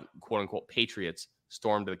lot of quote unquote patriots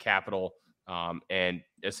stormed the Capitol and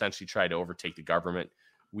essentially tried to overtake the government.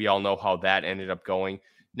 We all know how that ended up going.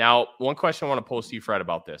 Now, one question I want to pose to you, Fred,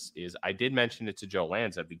 about this is I did mention it to Joe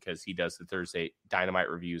Lanza because he does the Thursday Dynamite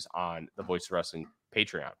reviews on the Voice of Wrestling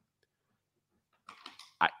Patreon.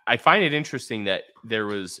 I find it interesting that there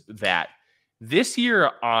was that. This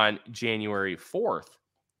year on January 4th,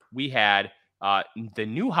 we had the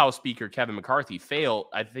new House Speaker, Kevin McCarthy, fail.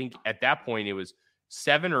 I think at that point it was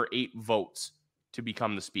 7 or 8 votes to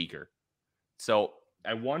become the speaker. So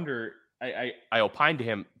I wonder, I opined to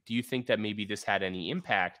him, do you think that maybe this had any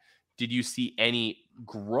impact? Did you see any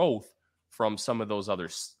growth from some of those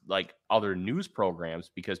other news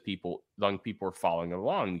programs because young people are following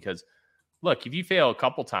along? Because look, if you fail a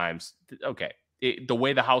couple times, okay, the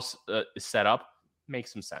way the House is set up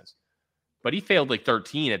makes some sense. But he failed like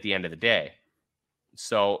 13 at the end of the day.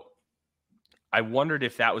 So I wondered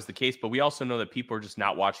if that was the case. But we also know that people are just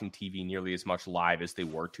not watching TV nearly as much live as they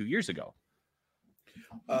were 2 years ago.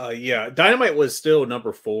 Yeah, Dynamite was still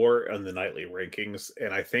number 4 on the nightly rankings,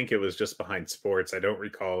 and I think it was just behind sports. I don't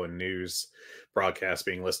recall a news broadcast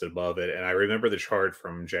being listed above it. And I remember the chart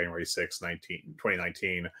from January 6,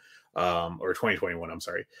 2019, or 2021, I'm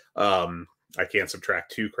sorry. I can't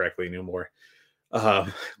subtract 2 correctly anymore.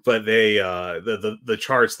 But they the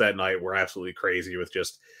charts that night were absolutely crazy with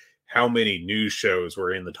just how many news shows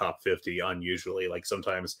were in the top 50 unusually. Like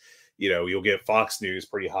sometimes, you'll get Fox News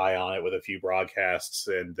pretty high on it with a few broadcasts,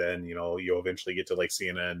 and then, you'll eventually get to like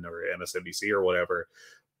CNN or MSNBC or whatever.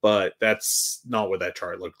 But that's not what that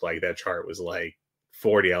chart looked like. That chart was like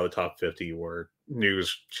 40 out of the top 50 were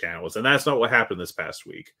news channels. And that's not what happened this past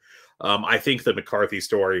week. I think the McCarthy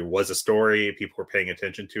story was a story. People were paying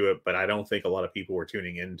attention to it, but I don't think a lot of people were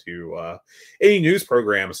tuning into any news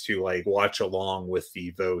programs to like watch along with the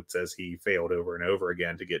votes as he failed over and over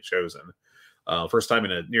again to get chosen. First time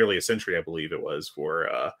in nearly a century, I believe it was, for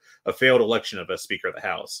a failed election of a Speaker of the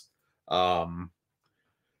House.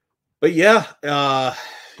 But yeah,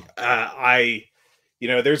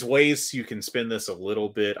 there's ways you can spin this a little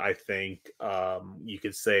bit. I think you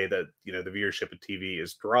could say that, the viewership of TV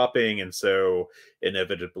is dropping. And so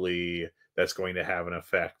inevitably that's going to have an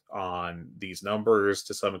effect on these numbers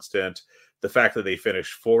to some extent. The fact that they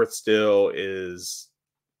finished 4th still is,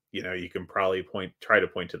 you can probably try to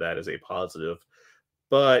point to that as a positive.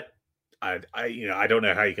 But I don't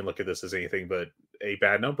know how you can look at this as anything but a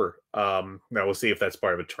bad number. Now we'll see if that's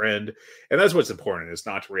part of a trend, and that's what's important, is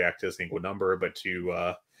not to react to a single number, but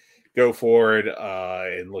to go forward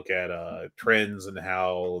and look at trends and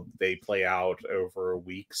how they play out over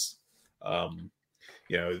weeks.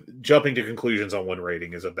 Jumping to conclusions on one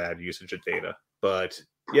rating is a bad usage of data. But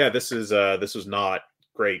yeah, this was not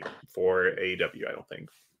great for AEW, I don't think.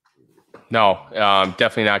 No,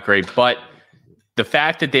 definitely not great. But the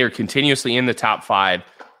fact that they are continuously in the top 5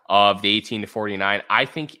 of the 18 to 49, I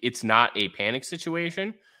think it's not a panic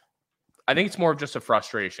situation. I think it's more of just a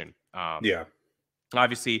frustration. Yeah.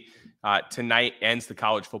 Obviously, tonight ends the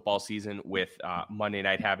college football season with Monday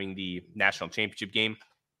night having the national championship game.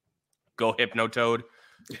 Go Hypnotoad.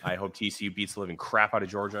 I hope TCU beats the living crap out of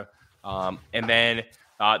Georgia. And then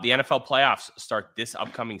the NFL playoffs start this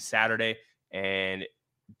upcoming Saturday, and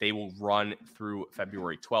they will run through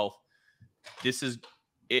February 12th.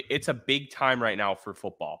 It's a big time right now for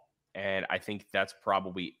football, and I think that's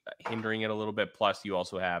probably hindering it a little bit. Plus, you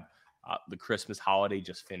also have the Christmas holiday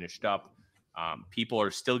just finished up. People are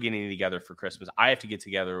still getting together for Christmas. I have to get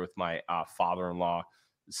together with my father-in-law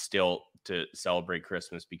still to celebrate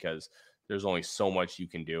Christmas because there's only so much you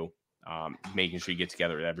can do. Making sure you get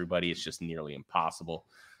together with everybody, it's just nearly impossible.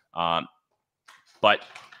 But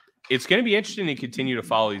it's going to be interesting to continue to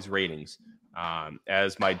follow these ratings.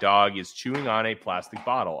 As my dog is chewing on a plastic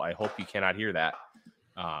bottle. I hope you cannot hear that.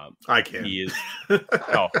 I can. He is.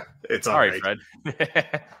 Oh, it's all right, Fred.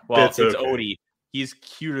 Well, it's okay. Odie. He's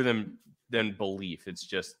cuter than belief. It's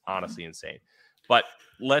just honestly insane. But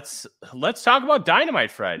let's talk about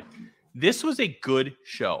Dynamite, Fred. This was a good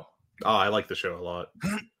show. Oh, I like the show a lot.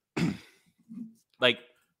 Like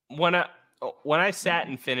when I sat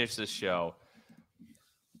and finished this show,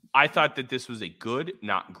 I thought that this was a good,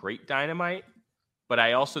 not great Dynamite, but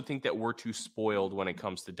I also think that we're too spoiled when it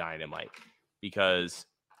comes to Dynamite, because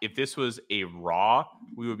if this was a Raw,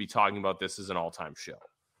 we would be talking about this as an all-time show.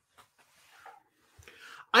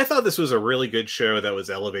 I thought this was a really good show that was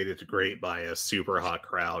elevated to great by a super hot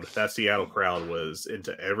crowd. That Seattle crowd was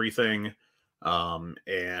into everything,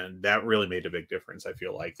 and that really made a big difference. I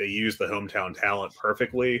feel like they used the hometown talent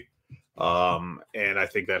perfectly. And I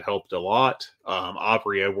think that helped a lot.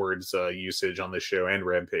 Aubrey Edwards' usage on the show and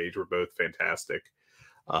Rampage were both fantastic.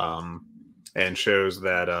 and shows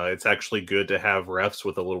that it's actually good to have refs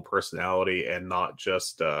with a little personality and not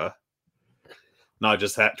just try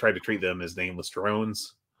to treat them as nameless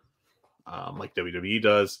drones, like WWE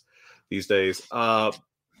does these days.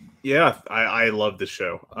 Yeah, I love this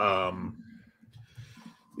show.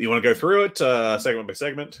 You want to go through it segment by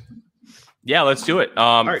segment? Yeah, let's do it.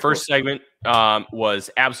 Right, first segment was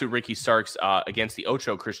Absolute Ricky Starks against the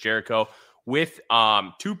Ocho Chris Jericho with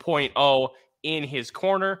 2.0 in his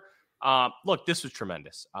corner. Look, this was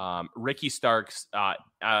tremendous. Ricky Starks,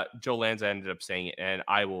 Joe Lanza ended up saying it, and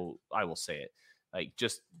I will say it. Like,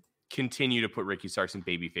 just continue to put Ricky Starks in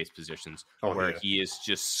babyface positions where he is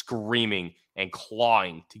just screaming and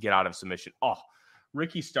clawing to get out of submission. Oh,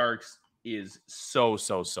 Ricky Starks is so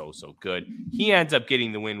good. He ends up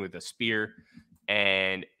getting the win with a spear,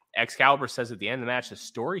 and Excalibur says at the end of the match, the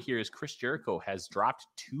story here is Chris Jericho has dropped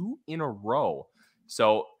 2 in a row.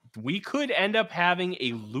 So we could end up having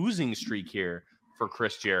a losing streak here for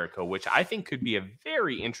Chris Jericho, which I think could be a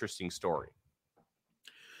very interesting story.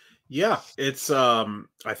 Yeah, it's I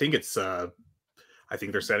think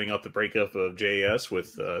they're setting up the breakup of JAS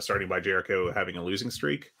with starting by Jericho having a losing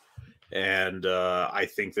streak. And I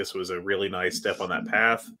think this was a really nice step on that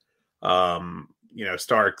path.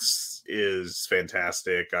 Starks is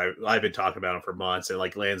fantastic. I've been talking about him for months, and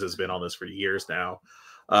like Lanza's been on this for years now.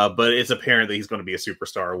 But it's apparent that he's going to be a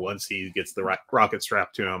superstar once he gets the rocket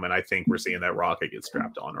strapped to him, and I think we're seeing that rocket get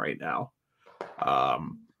strapped on right now.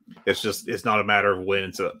 It's not a matter of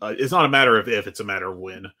when. It's not a matter of if. It's a matter of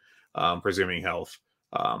when. Presuming health.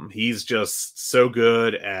 He's just so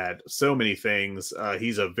good at so many things.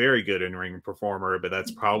 He's a very good in-ring performer, but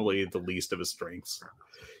that's probably the least of his strengths.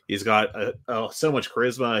 He's got so much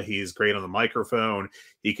charisma. He's great on the microphone.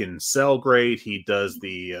 He can sell great. He does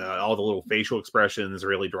all the little facial expressions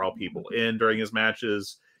really draw people in during his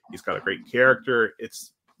matches. He's got a great character.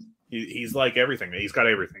 He's like everything. He's got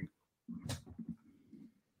everything.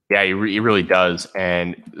 Yeah, he really does.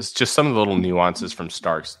 And it's just some of the little nuances from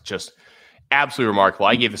Starks. Just absolutely remarkable.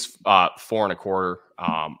 I gave this 4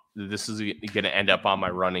 1/4. This is going to end up on my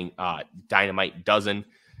running Dynamite dozen.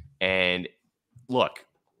 And look,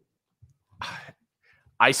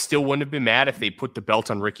 I still wouldn't have been mad if they put the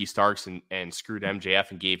belt on Ricky Starks and screwed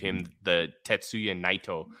MJF and gave him the Tetsuya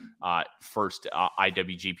Naito first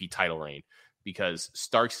IWGP title reign, because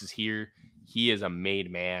Starks is here. He is a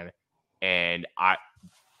made man, and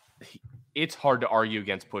it's hard to argue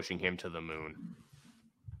against pushing him to the moon.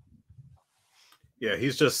 Yeah,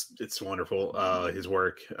 it's wonderful. His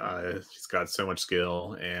work, he's got so much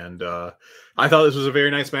skill, and I thought this was a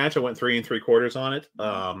very nice match. I went 3 3/4 on it.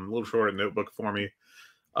 A little short of notebook for me,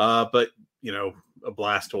 but a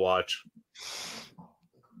blast to watch.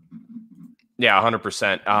 Yeah,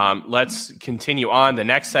 100%. Let's continue on. The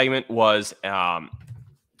next segment was an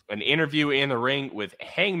interview in the ring with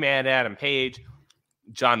Hangman Adam Page.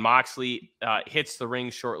 Jon Moxley hits the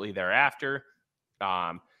ring shortly thereafter.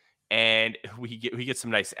 And we get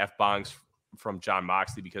some nice F-bongs from Jon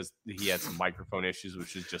Moxley because he had some microphone issues,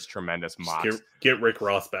 which is just tremendous. Get Rick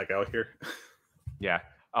Ross back out here. Yeah.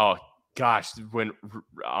 Oh, gosh. When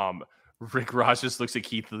Rick Ross just looks at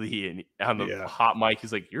Keith Lee and on the hot mic,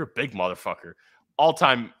 he's like, "You're a big motherfucker."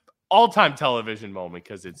 All-time television moment,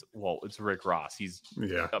 because it's Rick Ross. He's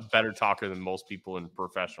a better talker than most people in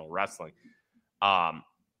professional wrestling.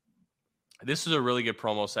 This is a really good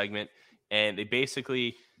promo segment, and they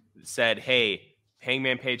basically said, hey,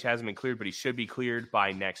 Hangman Page hasn't been cleared, but he should be cleared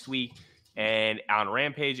by next week. And on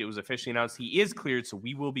Rampage, it was officially announced he is cleared, so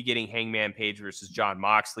we will be getting Hangman Page versus Jon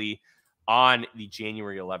Moxley on the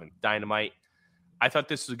January 11th Dynamite. I thought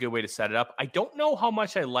this was a good way to set it up. I don't know how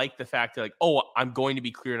much I like the fact that, I'm going to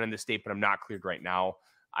be cleared on this date, but I'm not cleared right now.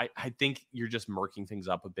 I think you're just murking things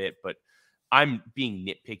up a bit, but I'm being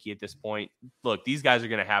nitpicky at this point. Look, these guys are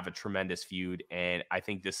going to have a tremendous feud, and I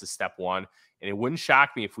think this is step one. And it wouldn't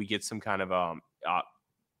shock me if we get some kind of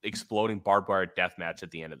exploding barbed wire death match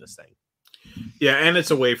at the end of this thing. Yeah, and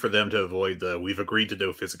it's a way for them to avoid we've agreed to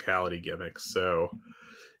no physicality gimmicks. So,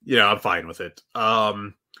 I'm fine with it.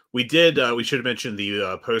 We should have mentioned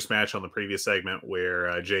the post-match on the previous segment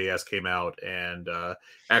where JS came out and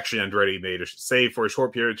actually Andretti made a save for a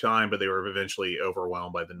short period of time, but they were eventually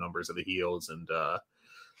overwhelmed by the numbers of the heels, and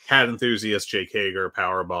had enthusiast Jake Hager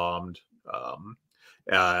powerbombed.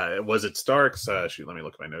 Was it Starks? Let me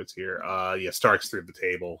look at my notes here. Starks through the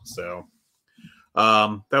table. So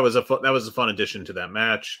that was a fun addition to that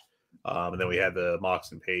match. And then we had the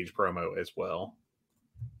Mox and Page promo as well.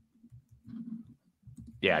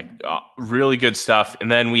 Yeah, really good stuff.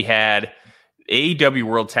 And then we had AEW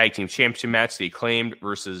World Tag Team Championship match, The Acclaimed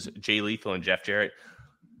versus Jay Lethal and Jeff Jarrett.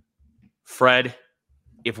 Fred,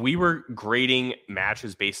 if we were grading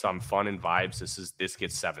matches based on fun and vibes, this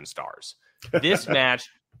gets 7 stars. This match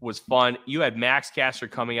was fun. You had Max Caster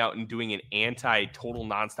coming out and doing an anti-total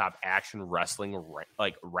nonstop action wrestling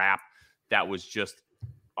like rap that was just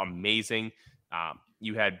amazing.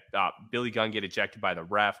 You had Billy Gunn get ejected by the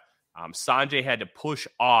ref. Sanjay had to push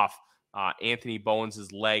off Anthony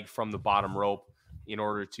Bowens' leg from the bottom rope in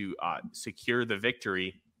order to secure the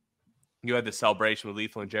victory. You had the celebration with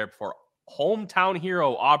Lethal and Jarrett before hometown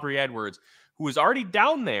hero Aubrey Edwards, who was already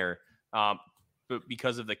down there, but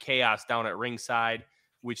because of the chaos down at ringside,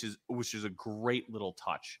 which is a great little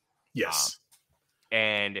touch. Yes.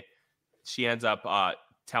 And she ends up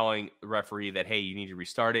telling the referee that, hey, you need to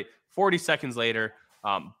restart it. 40 seconds later,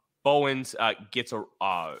 Bowens gets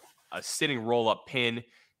a sitting roll-up pin,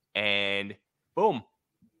 and boom,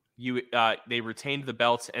 they retained the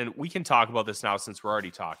belts. And we can talk about this now since we're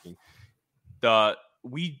already talking.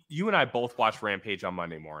 You and I both watched Rampage on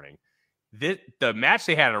Monday morning. The match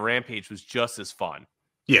they had on Rampage was just as fun.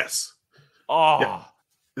 Yes. Oh, yeah.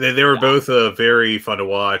 They were both very fun to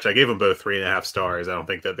watch. I gave them both 3.5 stars. I don't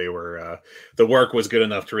think that they were the work was good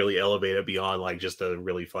enough to really elevate it beyond like just a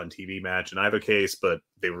really fun TV match in either case, but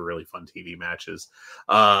they were really fun TV matches.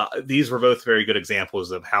 These were both very good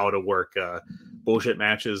examples of how to work bullshit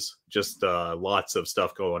matches. Just lots of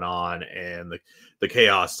stuff going on, and the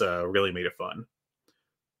chaos really made it fun.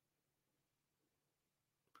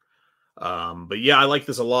 But yeah, I like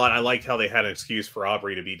this a lot. I liked how they had an excuse for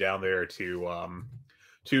Aubrey to be down there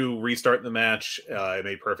to restart the match. It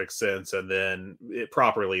made perfect sense. And then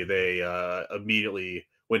properly, they immediately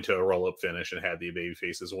went to a roll-up finish and had the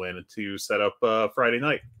babyfaces win to set up Friday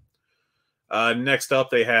night. Next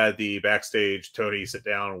up, they had the backstage Tony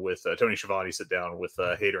Schiavone sit down with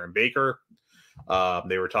Hayter and Baker.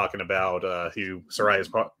 They were talking about who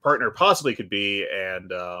Soraya's partner possibly could be.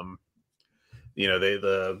 And,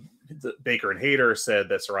 the Baker and Hayter said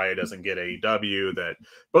that Saraya doesn't get AEW, that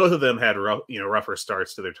both of them had rougher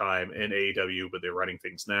starts to their time in AEW, but they're running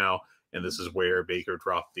things now. And this is where Baker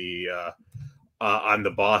dropped the I'm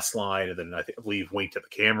the boss line, and then I believe winked at the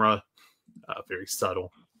camera. Very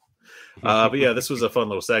subtle. But yeah, this was a fun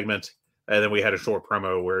little segment. And then we had a short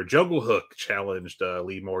promo where Jungle Hook challenged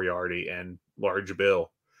Lee Moriarty and Large Bill.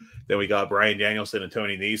 Then we got Bryan Danielson and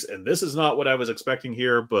Tony Nese. And this is not what I was expecting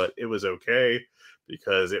here, but it was okay,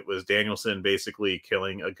 because it was Danielson basically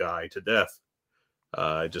killing a guy to death.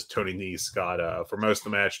 Just Tony Nese got, for most of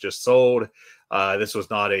the match, just sold. This was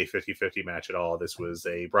not a 50-50 match at all. This was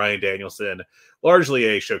a Bryan Danielson, largely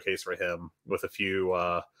a showcase for him, with a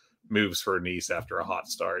few moves for Nese after a hot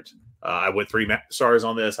start. I went 3 stars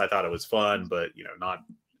on this. I thought it was fun, but not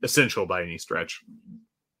essential by any stretch.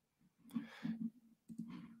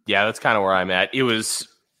 Yeah, that's kind of where I'm at.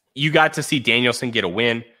 You got to see Danielson get a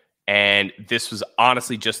win. And this was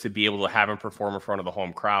honestly just to be able to have him perform in front of the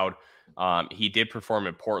home crowd. He did perform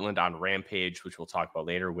in Portland on Rampage, which we'll talk about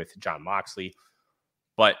later with Jon Moxley.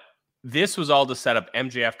 But this was all to set up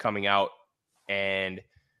MJF coming out, and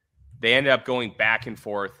they ended up going back and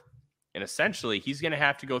forth. And essentially, he's going to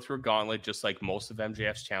have to go through a gauntlet, just like most of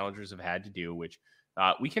MJF's challengers have had to do, which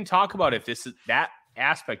we can talk about if that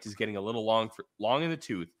aspect is getting a little long in the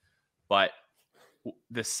tooth. But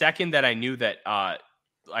the second that I knew that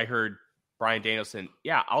I heard Bryan Danielson,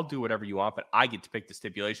 yeah, I'll do whatever you want, but I get to pick the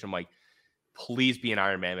stipulation. I'm like, please be an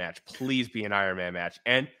Iron Man match. Please be an Iron Man match.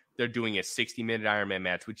 And they're doing a 60-minute Iron Man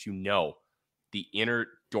match, which the inner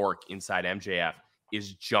dork inside MJF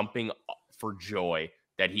is jumping for joy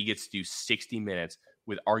that he gets to do 60 minutes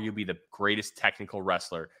with arguably the greatest technical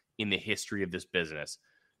wrestler in the history of this business.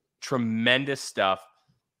 Tremendous stuff.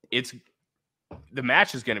 The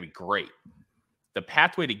match is going to be great. The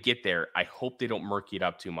pathway to get there, I hope they don't murky it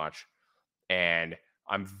up too much. And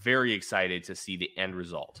I'm very excited to see the end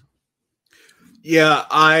result. Yeah,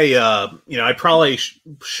 I probably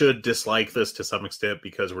should dislike this to some extent,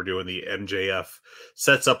 because we're doing the MJF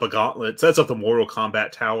sets up a gauntlet, sets up the Mortal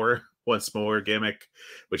Kombat Tower once more gimmick,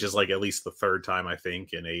 which is like at least the 3rd time, I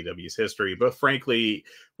think, in AEW's history. But frankly,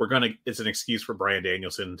 it's an excuse for Bryan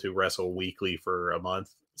Danielson to wrestle weekly for a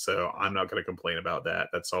month. So I'm not going to complain about that.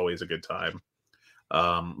 That's always a good time.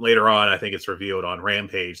 Later on, I think it's revealed on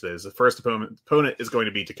Rampage that his first opponent is going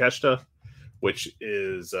to be Takeshita, which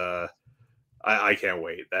is I can't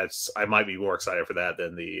wait. I might be more excited for that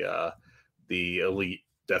than the Elite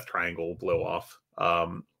Death Triangle blow off.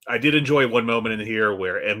 I did enjoy one moment in here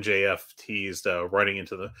where MJF teased running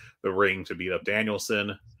into the ring to beat up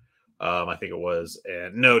Danielson. I think it was,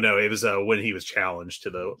 and no, it was when he was challenged to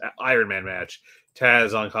the Iron Man match.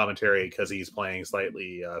 Taz on commentary, because he's playing slight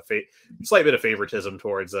bit of favoritism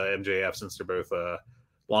towards MJF, since they're both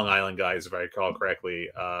Long Island guys, if I recall correctly.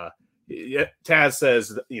 Taz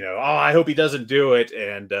says, oh, I hope he doesn't do it.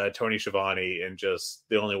 And Tony Schiavone, and just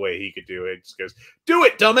the only way he could do it, just goes, "Do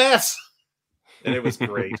it, dumbass." And it was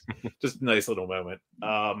great. Just a nice little moment.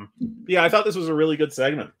 I thought this was a really good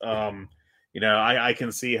segment. I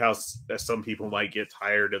can see how some people might get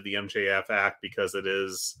tired of the MJF act because it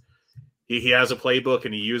is, he has a playbook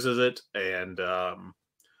and he uses it. And,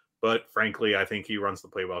 but frankly, I think he runs the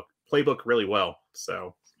playbook really well.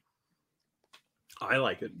 So I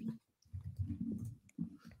like it.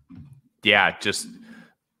 Yeah,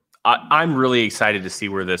 I'm really excited to see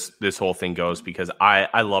where this whole thing goes, because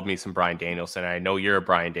I love me some Bryan Danielson. I know you're a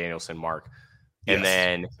Bryan Danielson mark. And Yes.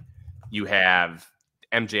 then you have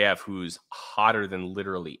MJF, who's hotter than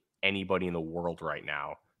literally anybody in the world right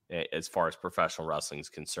now as far as professional wrestling is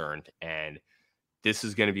concerned. And this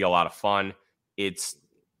is going to be a lot of fun.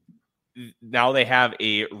 Now they have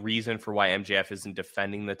a reason for why MJF isn't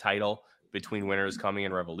defending the title between Winter is Coming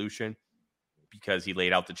and Revolution, because he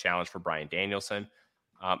laid out the challenge for Bryan Danielson.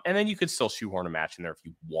 And then you could still shoehorn a match in there if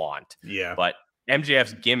you want. Yeah. But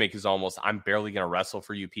MJF's gimmick is almost, I'm barely going to wrestle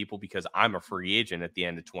for you people because I'm a free agent at the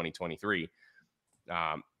end of 2023.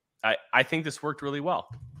 I think this worked really well.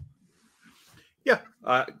 Yeah.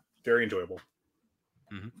 Very enjoyable.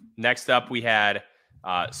 Mm-hmm. Next up, we had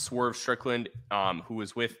Swerve Strickland, who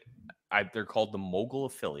was with, they're called the Mogul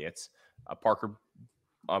Affiliates, Parker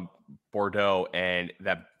Bordeaux and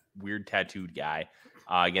that weird tattooed guy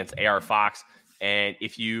against AR Fox. And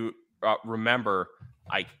if you remember,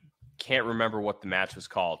 I can't remember what the match was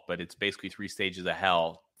called, but it's basically 3 Stages of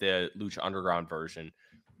Hell, the Lucha Underground version,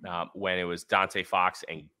 when it was Dante Fox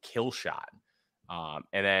and Killshot.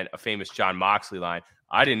 And then a famous John Moxley line,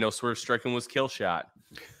 "I didn't know Swerve Strickland was Killshot."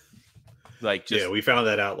 Yeah, we found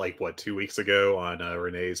that out 2 weeks ago on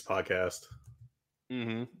Renee's podcast.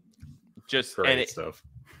 Mm-hmm. Great stuff.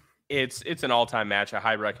 It's an all-time match. I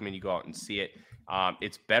highly recommend you go out and see it.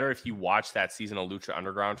 It's better if you watch that season of Lucha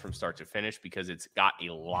Underground from start to finish, because it's got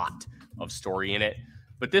a lot of story in it.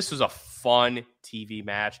 But this was a fun TV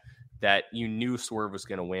match that you knew Swerve was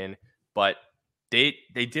going to win, but they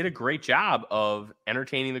did a great job of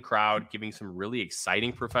entertaining the crowd, giving some really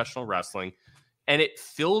exciting professional wrestling, and it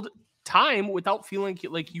filled time without feeling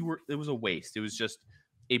like it was a waste. It was just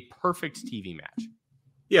a perfect TV match.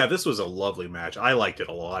 Yeah, this was a lovely match. I liked it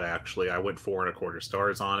a lot, actually. I went 4.25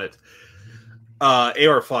 stars on it.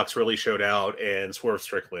 AR Fox really showed out, and Swerve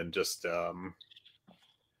Strickland just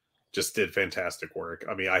did fantastic work.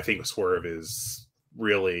 I mean, I think Swerve is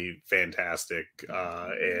really fantastic,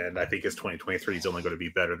 and I think his 2023 is only going to be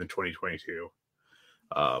better than 2022.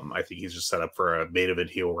 I think he's just set up for a main event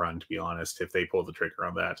heel run, to be honest, if they pull the trigger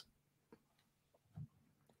on that.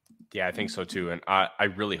 Yeah, I think so too. And I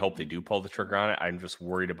really hope they do pull the trigger on it. I'm just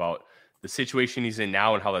worried about the situation he's in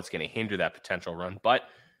now and how that's going to hinder that potential run. But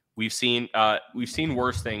we've seen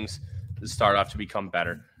worse things start off to become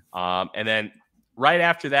better. And then right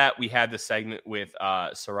after that, we had the segment with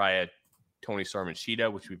Saraya, Tony Storm, and Shida,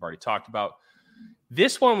 which we've already talked about.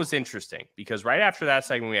 This one was interesting because right after that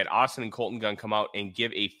segment, we had Austin and Colton Gunn come out and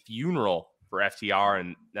give a funeral for FTR.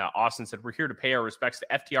 And Austin said, "We're here to pay our respects to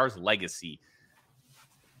FTR's legacy."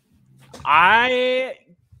 I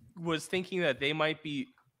was thinking that they might be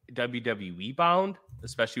WWE bound,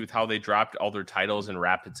 especially with how they dropped all their titles in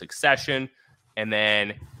rapid succession. And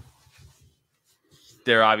then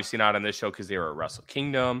they're obviously not on this show because they were at Wrestle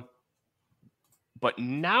Kingdom. But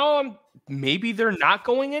now maybe they're not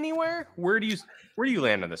going anywhere. Where do you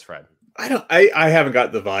land on this, Fred? I haven't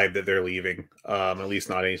got the vibe that they're leaving, at least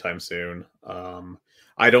not anytime soon.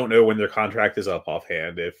 I don't know when their contract is up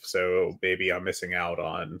offhand. If so, maybe I'm missing out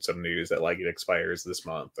on some news that it expires this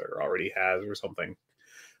month or already has or something.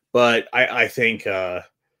 But I think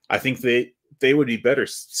they would be better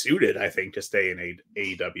suited, I think, to stay in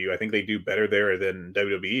AEW. I think they do better there than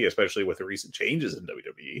WWE, especially with the recent changes in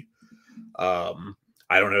WWE.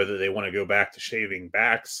 I don't know that they want to go back to shaving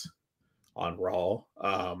backs on Raw.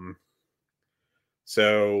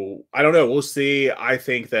 So I don't know. We'll see. I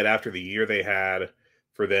think that after the year they had,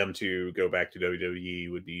 for them to go back to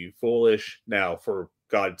WWE would be foolish. Now, for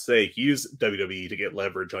God's sake, use WWE to get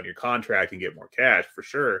leverage on your contract and get more cash for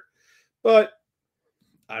sure. But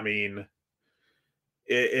I mean,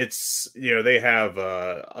 it's they have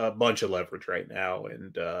a bunch of leverage right now,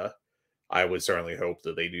 and I would certainly hope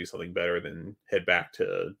that they do something better than head back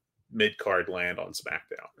to mid-card land on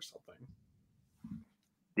SmackDown or something.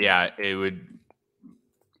 Yeah, it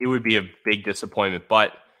would be a big disappointment,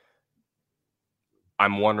 but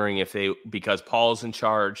I'm wondering if because Paul's in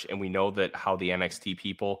charge, and we know that how the NXT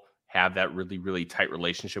people have that really, really tight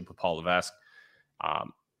relationship with Paul Levesque.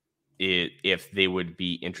 if they would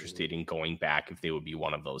be interested in going back, if they would be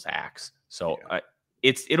one of those acts. So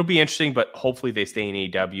it'll be interesting, but hopefully they stay in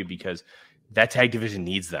AEW because that tag division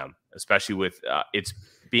needs them, especially with it's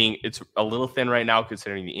a little thin right now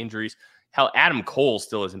considering the injuries. Hell, Adam Cole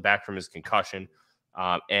still isn't back from his concussion.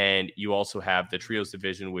 And you also have the trios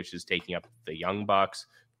division, which is taking up the Young Bucks,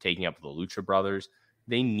 taking up the Lucha Brothers.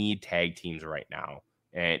 They need tag teams right now.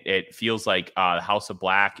 And it feels like the House of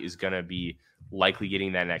Black is going to be likely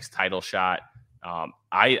getting that next title shot.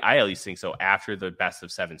 I at least think so after the best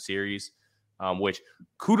of 7 series, which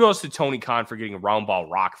kudos to Tony Khan for getting a round ball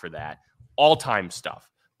rock for that. All-time stuff.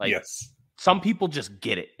 Like, yes. Some people just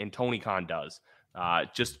get it, and Tony Khan does.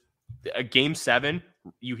 Just a game 7,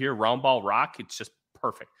 you hear round ball rock, it's just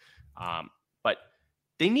perfect. But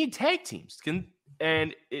they need tag teams.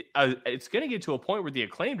 And it's going to get to a point where the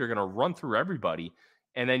Acclaimed are going to run through everybody,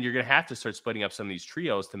 and then you're going to have to start splitting up some of these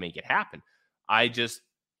trios to make it happen. I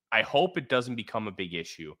hope it doesn't become a big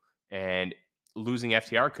issue, and losing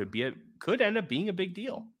FTR could end up being a big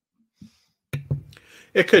deal.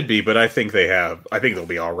 It could be, but I think they'll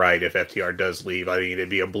be all right if FTR does leave. I mean, it'd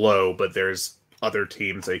be a blow, but there's other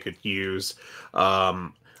teams they could use.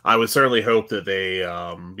 I would certainly hope that they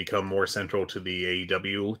become more central to the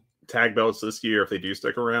AEW tag belts this year if they do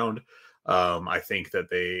stick around. I think that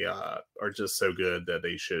they are just so good that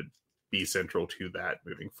they should be central to that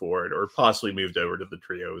moving forward, or possibly moved over to the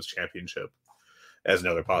Trios Championship as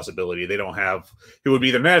another possibility. They don't have who would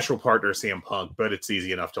be their natural partner, CM Punk, but it's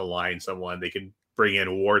easy enough to align someone. They can bring in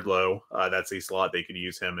Wardlow. That's a slot they could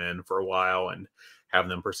use him in for a while and have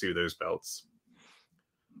them pursue those belts.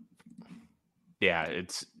 Yeah,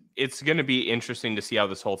 it's going to be interesting to see how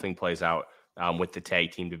this whole thing plays out with the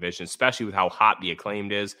tag team division, especially with how hot the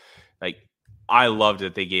Acclaimed is. Like, I loved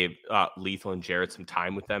that they gave Lethal and Jarrett some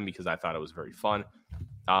time with them because I thought it was very fun.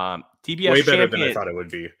 TBS way better than I thought it would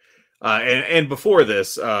be. And before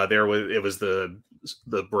this, it was the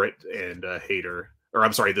Britt and Hayter, or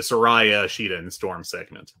I'm sorry, the Saraya, Sheeta, and Storm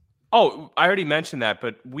segment. Oh, I already mentioned that,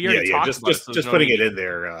 but we already talked about it. Just putting it in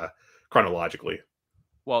there chronologically.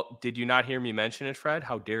 Well, did you not hear me mention it, Fred?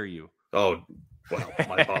 How dare you? Oh, well,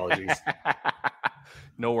 my apologies.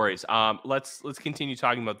 No worries. Let's continue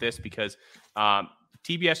talking about this because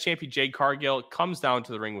TBS champion Jade Cargill comes down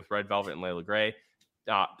to the ring with Red Velvet and Layla Gray.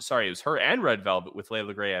 Sorry, it was her and Red Velvet with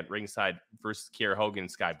Layla Gray at ringside versus Kiera Hogan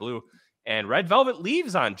and Sky Blue. And Red Velvet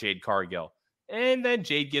leaves on Jade Cargill. And then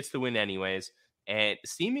Jade gets the win anyways and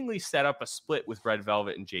seemingly set up a split with Red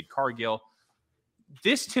Velvet and Jade Cargill.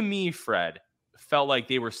 This, to me, Fred, felt like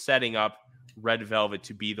they were setting up Red Velvet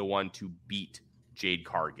to be the one to beat Jade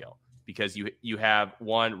Cargill. Because you have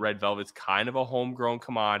one, Red Velvet's kind of a homegrown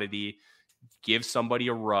commodity, give somebody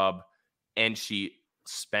a rub, and she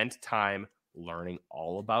spent time learning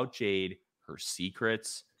all about Jade, her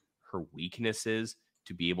secrets, her weaknesses,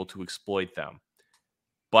 to be able to exploit them.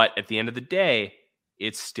 But at the end of the day,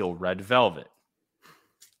 it's still Red Velvet.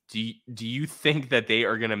 Do you think that they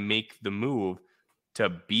are going to make the move to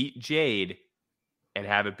beat Jade and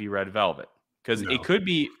have it be Red Velvet? Because it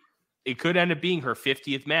could end up being her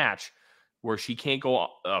 50th match where she can't go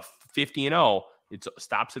 50-0. It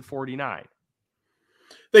stops at 49.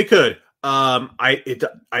 They could.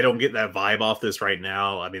 I don't get that vibe off this right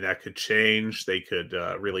now. I mean, that could change. They could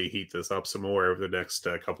really heat this up some more over the next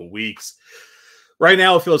couple weeks. Right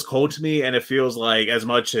now, it feels cold to me, and it feels like, as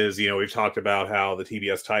much as we've talked about how the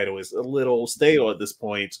TBS title is a little stale at this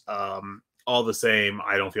point. All the same,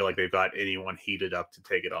 I don't feel like they've got anyone heated up to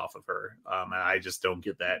take it off of her. And I just don't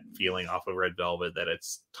get that feeling off of Red Velvet that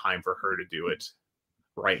it's time for her to do it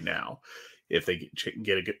right now. If they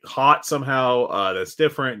get it hot somehow, that's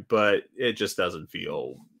different, but it just doesn't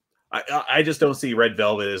feel... I just don't see Red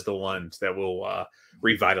Velvet as the ones that will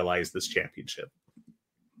revitalize this championship.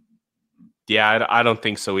 Yeah, I don't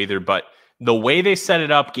think so either, but the way they set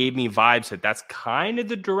it up gave me vibes that that's kind of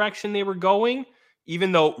the direction they were going,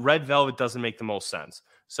 even though Red Velvet doesn't make the most sense.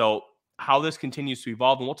 So how this continues to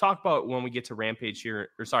evolve, and we'll talk about when we get to Rampage here,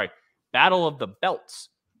 Battle of the Belts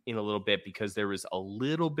in a little bit, because there is a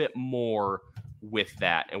little bit more with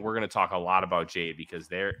that. And we're going to talk a lot about Jade because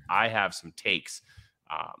I have some takes.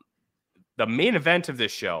 The main event of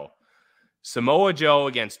this show, Samoa Joe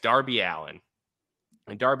against Darby Allin.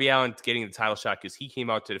 And Darby Allin's getting the title shot because he came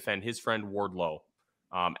out to defend his friend Wardlow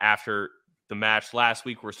after the match last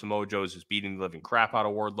week where Samoa Joe is just beating the living crap out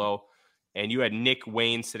of Wardlow. And you had Nick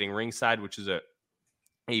Wayne sitting ringside, which is a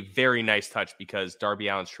very nice touch because Darby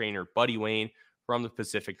Allin's trainer, Buddy Wayne, from the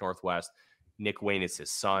Pacific Northwest, Nick Wayne is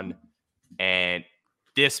his son. And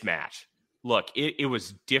this match, look, it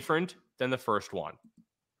was different than the first one.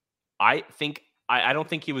 I don't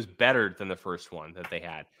think it was better than the first one that they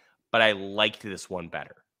had. but I liked this one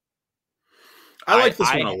better. I like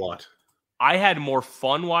this one a lot. I had more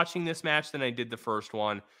fun watching this match than I did the first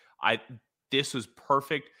one. This was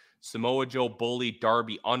perfect. Samoa Joe bully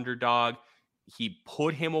Darby underdog. He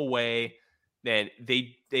put him away. Then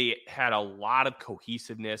they had a lot of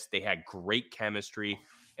cohesiveness. They had great chemistry.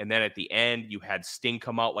 And then at the end, you had Sting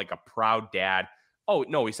come out like a proud dad. Oh,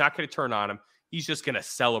 no, he's not going to turn on him. He's just going to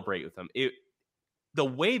celebrate with him. The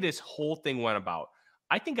way this whole thing went about,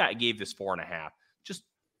 I think I gave this 4.5. Just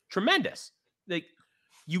tremendous. Like,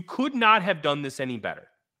 you could not have done this any better.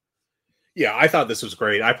 Yeah, I thought this was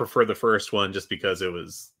great. I prefer the first one just because it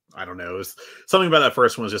was, I don't know, it was something about that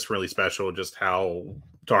first one was just really special, just how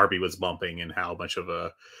Darby was bumping and how much of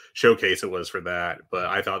a showcase it was for that. But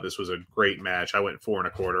I thought this was a great match. I went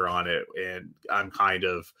 4.25 on it, and I'm kind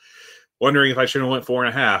of wondering if I should have went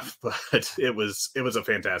 4.5, but it was a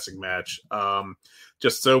fantastic match.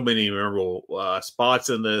 Just so many memorable spots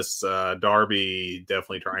in this. Darby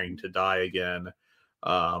definitely trying to die again.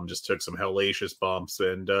 Just took some hellacious bumps,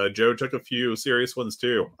 and Joe took a few serious ones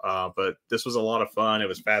too. But this was a lot of fun. It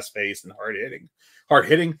was fast paced and hard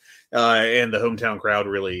hitting, and the hometown crowd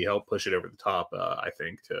really helped push it over the top. I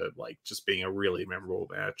think to like just being a really memorable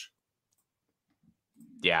match.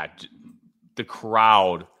 Yeah, the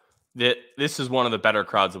crowd. This is one of the better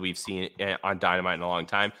crowds that we've seen on Dynamite in a long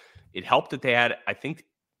time. It helped that they had, I think,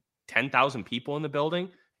 10,000 people in the building,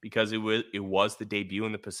 because it was the debut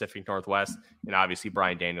in the Pacific Northwest, and obviously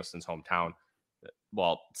Bryan Danielson's hometown.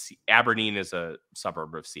 Well, Aberdeen is a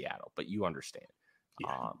suburb of Seattle, but you understand.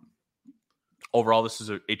 Yeah. Overall, this is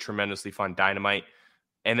a tremendously fun Dynamite.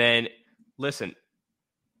 And then, listen,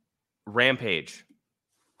 Rampage.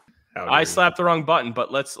 I slapped the wrong button, but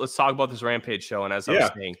let's talk about this Rampage show. And as I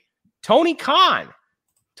was saying, Tony Khan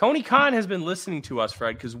has been listening to us,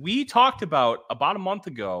 Fred, because we talked about a month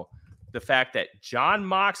ago the fact that Jon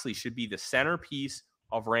Moxley should be the centerpiece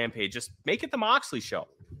of Rampage. Just make it the Moxley show.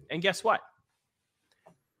 And guess what?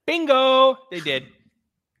 Bingo! They did.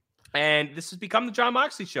 And this has become the Jon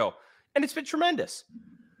Moxley show. And it's been tremendous.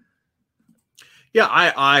 Yeah,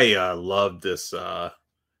 I loved this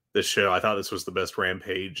this show. I thought this was the best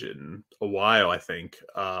Rampage in a while, I think.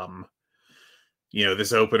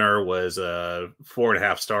 This opener was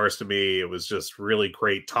 4.5 stars to me. It was just really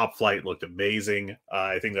great. Top Flight looked amazing.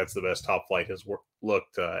 I think that's the best Top Flight has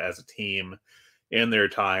looked as a team in their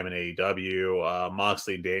time in AEW.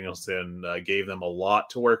 Moxley and Danielson gave them a lot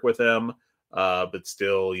to work with them, but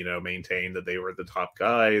still, maintained that they were the top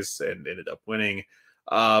guys and ended up winning.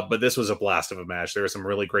 But this was a blast of a match. There were some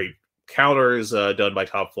really great counters done by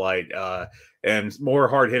Top Flight and more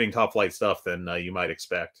hard-hitting Top Flight stuff than you might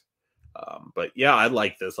expect. But yeah, I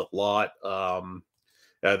like this a lot.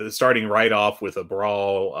 Starting right off with a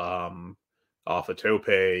brawl off a tope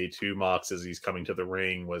to Mox as he's coming to the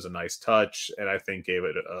ring was a nice touch, and I think gave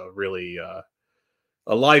it a really a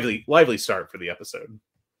lively start for the episode.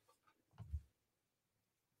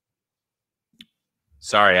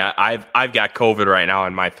 Sorry, I've got COVID right now,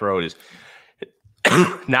 and my throat is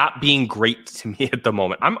not being great to me at the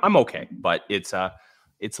moment. I'm okay, but it's a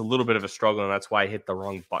little bit of a struggle, and that's why I hit the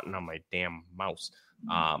wrong button on my damn mouse.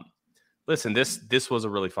 Listen, this was a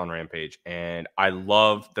really fun Rampage, and I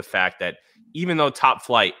love the fact that even though Top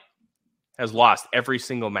Flight has lost every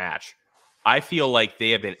single match, I feel like they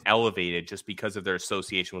have been elevated just because of their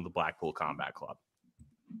association with the Blackpool Combat Club.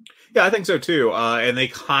 Yeah, I think so too. And they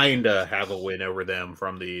kind of have a win over them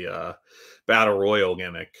from the Battle Royal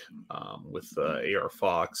gimmick with AR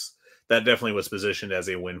Fox. That definitely was positioned as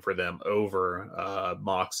a win for them over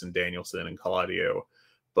Mox and Danielson and Claudio.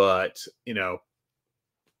 But,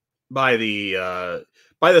 by the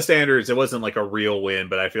standards, it wasn't like a real win,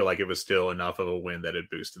 but I feel like it was still enough of a win that it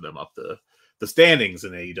boosted them up the standings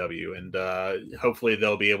in AEW. And hopefully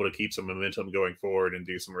they'll be able to keep some momentum going forward and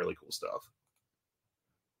do some really cool stuff.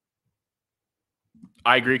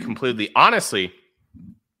 I agree completely. Honestly,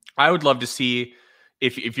 I would love to see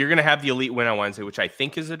if you're going to have the Elite win on Wednesday, which I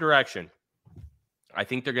think is the direction. I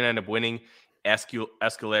think they're going to end up winning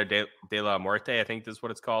Escalera de la Muerte. I think that's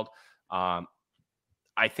what it's called. I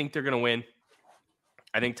think they're going to win.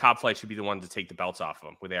 I think Top Flight should be the one to take the belts off of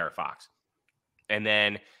them with AR Fox. And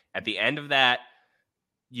then at the end of that,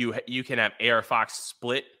 you can have AR Fox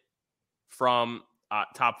split from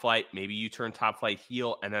Top Flight. Maybe you turn Top Flight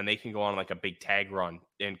heel, and then they can go on like a big tag run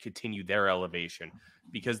and continue their elevation,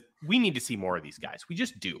 because we need to see more of these guys. We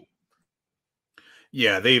just do.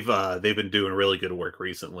 Yeah, they've been doing really good work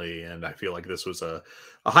recently, and I feel like this was a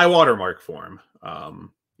high water mark for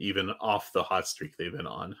them, even off the hot streak they've been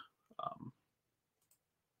on.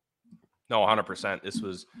 No, 100%.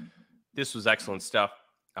 This was excellent stuff.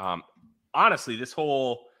 Honestly, this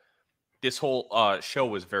whole this whole show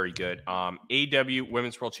was very good. AEW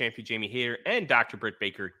Women's World Champion Jamie Hayter and Dr. Britt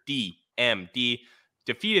Baker, DMD,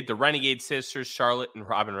 defeated the Renegade Sisters, Charlotte and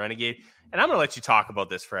Robin Renegade. And I'm going to let you talk about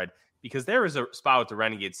this, Fred, because there was a spot with the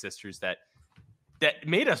Renegade Sisters that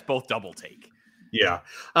made us both double take. Yeah.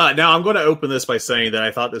 Now I'm going to open this by saying that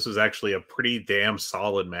I thought this was actually a pretty damn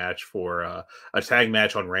solid match for a tag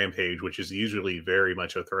match on Rampage, which is usually very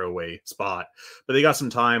much a throwaway spot. But they got some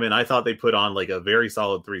time, and I thought they put on like a very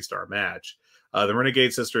solid 3-star match. The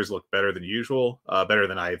Renegade Sisters looked better than usual, better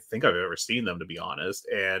than I think I've ever seen them, to be honest.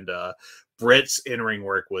 And Britt's in-ring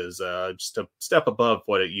work was just a step above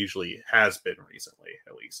what it usually has been recently,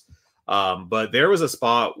 at least. But there was a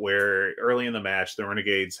spot where early in the match, the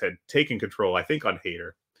Renegades had taken control, I think, on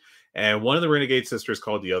Hayter. And one of the Renegade Sisters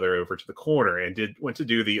called the other over to the corner and went to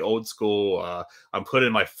do the old school, I'm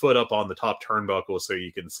putting my foot up on the top turnbuckle so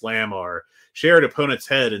you can slam our shared opponent's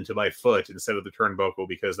head into my foot instead of the turnbuckle,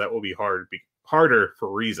 because that will be harder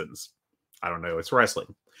for reasons. I don't know. It's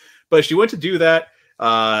wrestling. But she went to do that.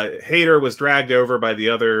 Hayter was dragged over by the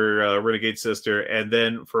other Renegade Sister. And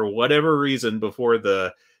then for whatever reason, before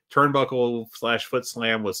the turnbuckle/foot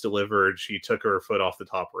slam was delivered, she took her foot off the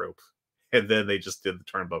top rope, and then they just did the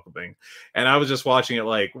turnbuckle thing. And I was just watching it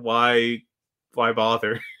like, why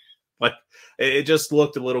bother? Like, it just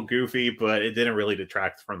looked a little goofy, but it didn't really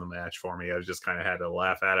detract from the match for me. I was just kind of had to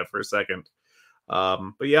laugh at it for a second.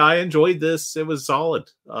 But yeah, I enjoyed this. It was solid.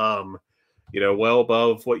 Well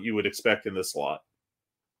above what you would expect in this slot.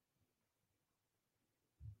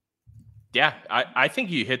 Yeah, I think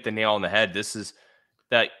you hit the nail on the head. This is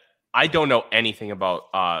that I don't know anything about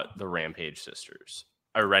the Rampage Sisters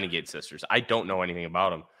or Renegade Sisters. I don't know anything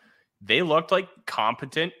about them. They looked like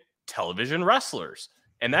competent television wrestlers,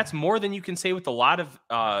 and that's more than you can say with a lot of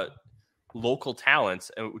local talents,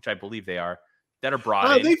 which I believe they are, that are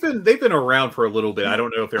brought in. They've been around for a little bit. I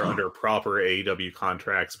don't know if they're under proper AEW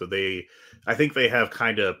contracts, but I think they have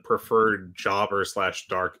kind of preferred jobber /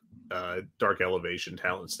 dark elevation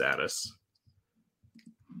talent status.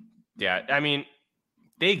 Yeah, I mean,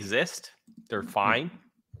 they exist. They're fine.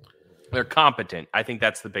 They're competent. I think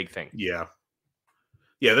that's the big thing. Yeah.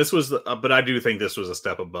 Yeah, this was, but I do think this was a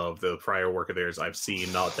step above the prior work of theirs I've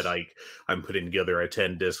seen. Not that I'm putting together a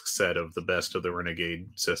 10-disc set of the best of the Renegade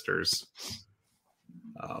Sisters.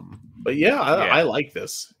 But yeah, I like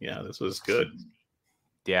this. Yeah, this was good.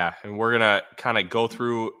 Yeah, and we're going to kind of go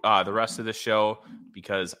through the rest of the show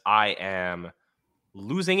because I am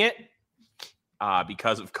losing it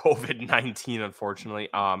because of COVID-19, unfortunately.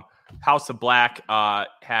 House of Black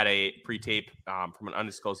had a pre-tape from an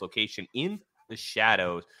undisclosed location in the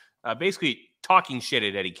shadows, basically talking shit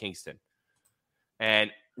at Eddie Kingston.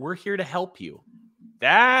 And we're here to help you.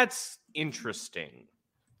 That's interesting.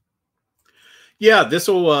 Yeah, this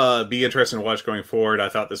will be interesting to watch going forward. I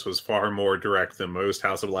thought this was far more direct than most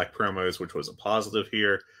House of Black promos, which was a positive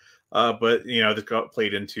here. But, this got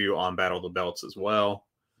played into on Battle of the Belts as well.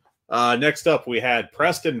 Next up, we had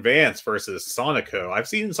Preston Vance versus Sonico. I've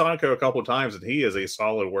seen Sonico a couple times, and he is a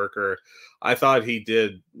solid worker. I thought he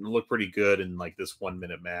did look pretty good in like this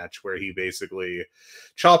 1-minute match where he basically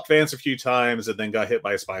chopped Vance a few times and then got hit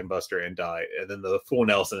by a spine buster and died. And then the full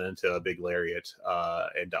Nelson into a big lariat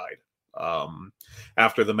and died.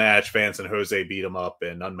 After the match, Vance and Jose beat him up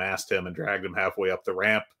and unmasked him and dragged him halfway up the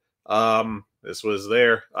ramp. This was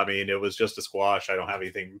there. I mean, it was just a squash. I don't have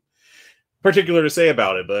anything particular to say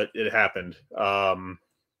about it, but it happened. And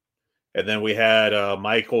then we had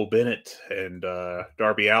Michael Bennett and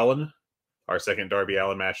Darby Allin, our second Darby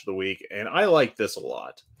Allin match of the week, and I liked this a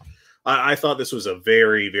lot. I thought this was a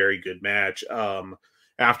very, very good match.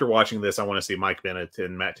 After watching this, I want to see Mike Bennett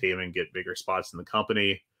and Matt Taven get bigger spots in the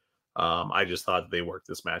company. I just thought they worked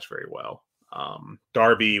this match very well.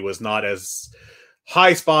 Darby was not as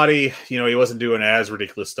high spotty. He wasn't doing as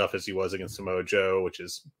ridiculous stuff as he was against Samoa Joe, which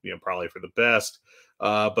is, probably for the best.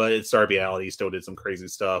 But it's Darby Allin. He still did some crazy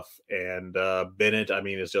stuff. And Bennett,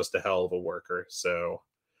 is just a hell of a worker. So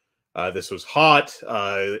this was hot.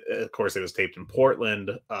 Of course, it was taped in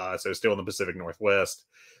Portland. So still in the Pacific Northwest.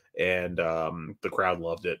 And the crowd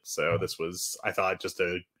loved it. So this was, I thought, just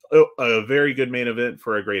a very good main event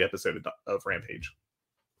for a great episode of Rampage.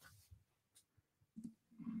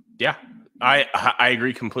 Yeah, I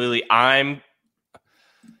agree completely. I'm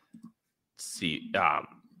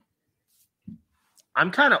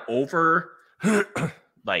kind of over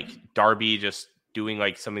like Darby just doing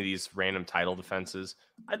like some of these random title defenses.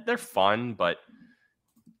 They're fun, but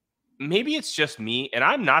maybe it's just me, and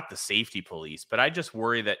I'm not the safety police, but I just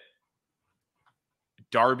worry that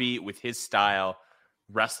Darby, with his style,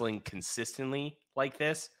 wrestling consistently like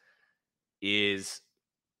this is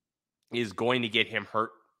going to get him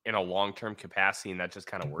hurt in a long-term capacity, and that just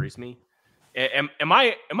kind of worries me. Am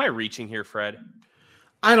I reaching here, Fred?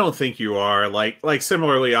 I don't think you are. Like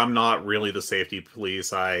similarly, I'm not really the safety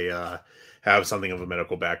police. I have something of a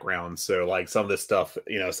medical background, so like some of this stuff,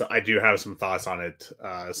 so I do have some thoughts on it.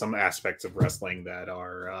 Some aspects of wrestling that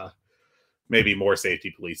are maybe more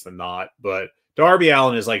safety police than not. But Darby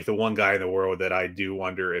Allin is like the one guy in the world that I do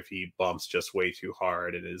wonder if he bumps just way too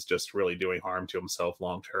hard and is just really doing harm to himself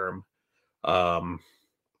long term.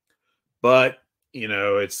 But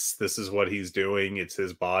this is what he's doing. It's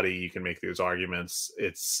his body. You can make those arguments.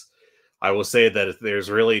 I will say that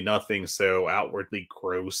there's really nothing so outwardly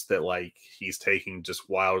gross that like he's taking just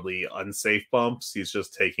wildly unsafe bumps. He's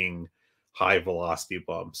just taking high velocity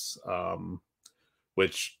bumps,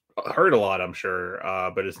 which hurt a lot, I'm sure.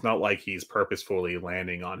 But it's not like he's purposefully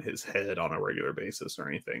landing on his head on a regular basis or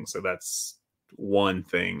anything. So that's one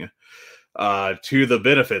thing. To the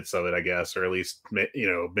benefits of it, I guess, or at least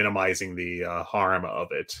minimizing the harm of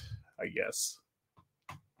it, I guess.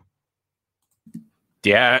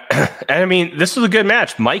 Yeah, and I mean, this was a good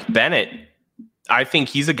match. Mike Bennett, I think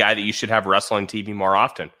he's a guy that you should have wrestle on TV more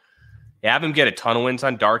often. You have him get a ton of wins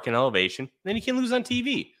on Dark and Elevation, then he can lose on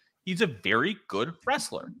TV. He's a very good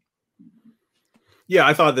wrestler. Yeah,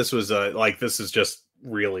 I thought this was this is just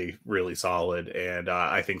really, really solid, and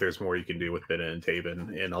I think there's more you can do with Bennett and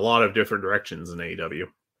Taven in a lot of different directions in AEW.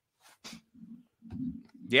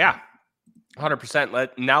 Yeah,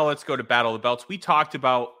 100%. Now let's go to Battle of the Belts. We talked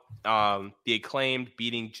about the Acclaimed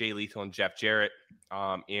beating Jay Lethal and Jeff Jarrett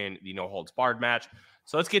in the No Holds Barred match.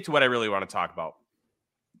 So let's get to what I really want to talk about.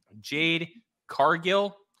 Jade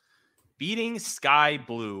Cargill beating Sky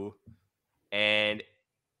Blue, and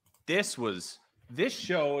this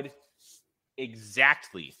showed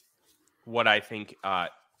exactly what I think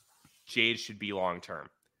Jade should be long term.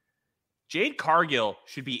 Jade Cargill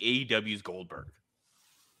should be AEW's Goldberg.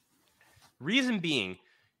 Reason being,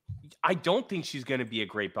 I don't think she's going to be a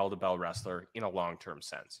great bell-to-bell wrestler in a long-term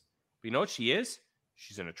sense. But you know what she is?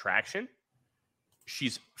 She's an attraction.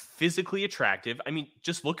 She's physically attractive. I mean,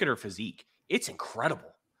 just look at her physique. It's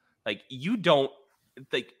incredible. Like,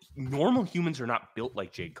 normal humans are not built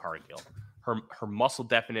like Jade Cargill. Her muscle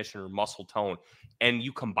definition, her muscle tone, and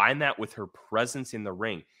you combine that with her presence in the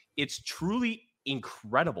ring. It's truly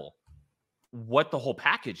incredible what the whole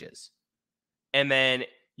package is. And then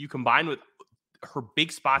you combine with her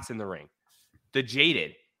big spots in the ring. The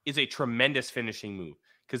Jaded is a tremendous finishing move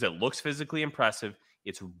because it looks physically impressive.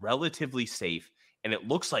 It's relatively safe, and it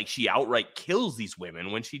looks like she outright kills these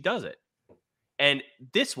women when she does it. And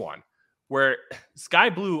this one, where Sky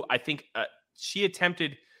Blue, I think she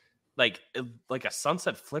attempted like a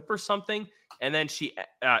sunset flip or something, and then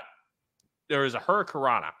there was a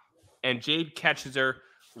hurricanrana, and Jade catches her,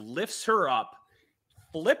 lifts her up,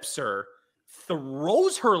 flips her,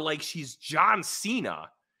 throws her like she's John Cena,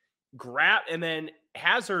 and then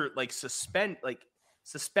has her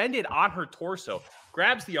suspended on her torso,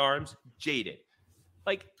 grabs the arms, Jaded.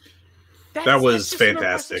 Like that was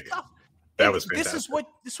fantastic. That was fantastic.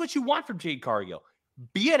 This is what you want from Jade Cargill.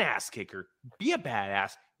 Be an ass kicker, be a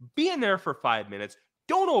badass, be in there for 5 minutes.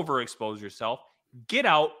 Don't overexpose yourself. Get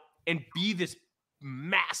out and be this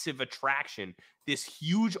massive attraction, this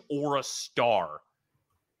huge aura star.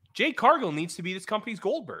 Jade Cargill needs to be this company's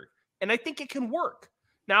Goldberg, and I think it can work.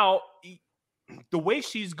 Now, the way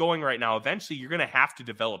she's going right now, eventually you're going to have to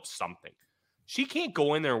develop something. She can't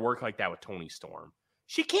go in there and work like that with Toni Storm.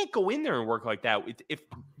 She can't go in there and work like that if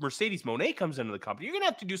Mercedes Moné comes into the company. You're going to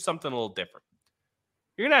have to do something a little different.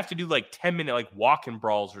 You're going to have to do like 10-minute walk-in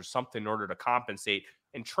brawls or something in order to compensate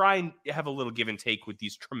and try and have a little give and take with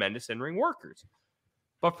these tremendous in-ring workers.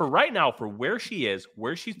 But for right now, for where she is,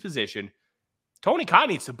 where she's positioned, Tony Khan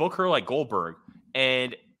needs to book her like Goldberg,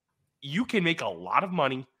 and you can make a lot of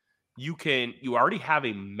money. You already have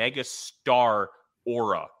a mega star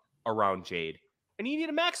aura around Jade, and you need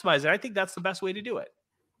to maximize it. I think that's the best way to do it.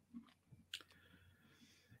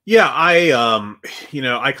 Yeah, I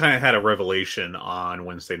kind of had a revelation on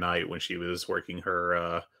Wednesday night when she was working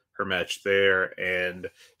her match there, and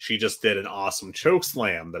she just did an awesome choke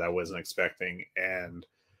slam that I wasn't expecting, and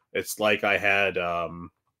it's like I had a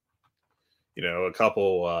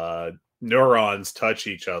couple neurons touch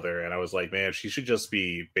each other, and I was like, man, she should just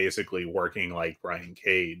be basically working like Brian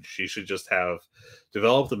Cage. She should just have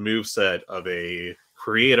developed the moveset of a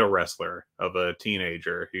creative wrestler, of a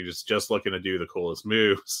teenager who's just looking to do the coolest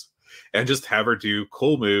moves, and just have her do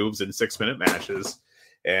cool moves in 6-minute matches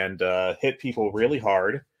and hit people really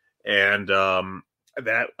hard. And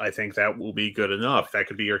that, I think that will be good enough. That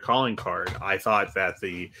could be your calling card. I thought that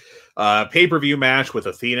the pay-per-view match with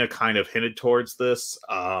Athena kind of hinted towards this,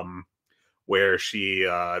 where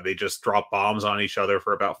they just drop bombs on each other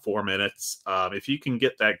for about 4 minutes. If you can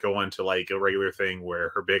get that going to like a regular thing where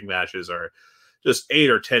her big matches are just 8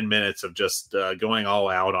 or 10 minutes of just going all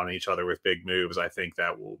out on each other with big moves, I think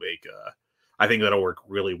that will I think that'll work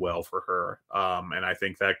really well for her. And I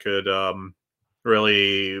think that could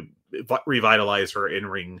really revitalize her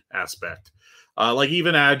in-ring aspect. Like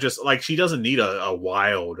even add just like she doesn't need a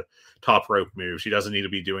wild top rope move. She doesn't need to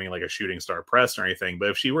be doing like a shooting star press or anything. But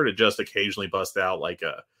if she were to just occasionally bust out like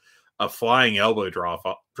a flying elbow drop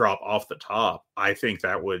off the top, I think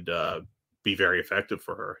that would be very effective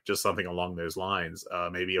for her. Just something along those lines.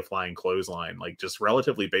 Maybe a flying clothesline, like just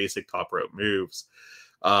relatively basic top rope moves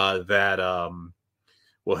that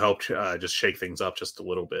will help just shake things up just a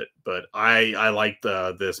little bit. But I liked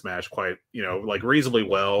this match quite, like reasonably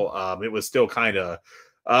well. It was still kind of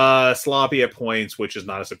sloppy at points, which is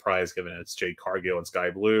not a surprise given it's Jade Cargill and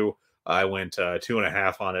Sky Blue. I went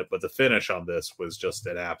 2.5 on it, but the finish on this was just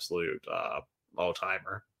an absolute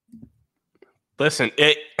all-timer. Listen,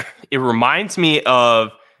 it reminds me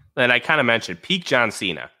of, and I kind of mentioned, peak John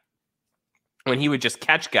Cena, when he would just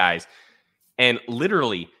catch guys and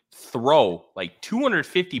literally throw like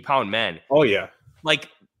 250-pound men. Oh yeah, like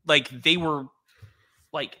they were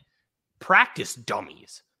like practice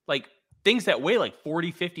dummies, like things that weigh like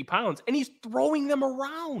 40, 50 pounds, and he's throwing them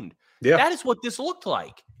around. Yeah, that is what this looked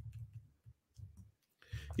like.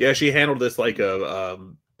 Yeah, she handled this like a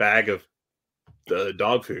bag of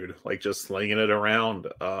dog food, like just slinging it around.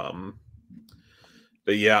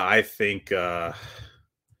 But yeah, I think that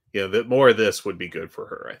more of this would be good for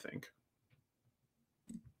her.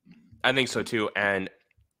 I think so too, and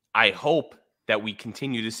I hope that we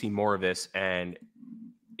continue to see more of this, and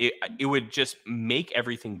it would just make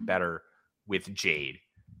everything better with Jade.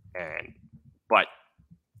 But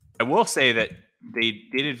I will say that they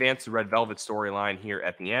did advance the Red Velvet storyline here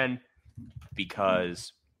at the end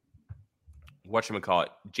because whatchamacallit,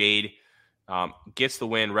 Jade gets the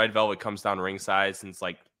win. Red Velvet comes down ringside and it's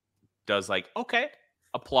like, does like, okay,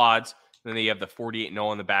 applauds. And then you have the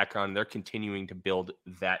 48-0 in the background. They're continuing to build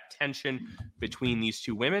that tension between these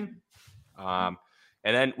two women. And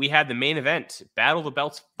then we had the main event, Battle of the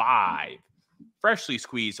Belts 5. Freshly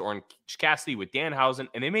squeezed Orange Cassidy with Danhausen.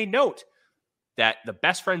 And they made note that the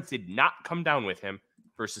best friends did not come down with him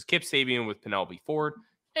versus Kip Sabian with Penelope Ford.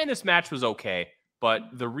 And this match was okay. But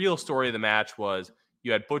the real story of the match was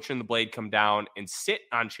you had Butcher and the Blade come down and sit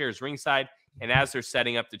on chairs ringside. And as they're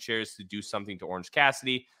setting up the chairs to do something to Orange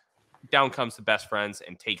Cassidy, down comes the best friends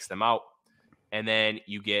and takes them out. And then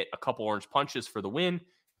you get a couple orange punches for the win.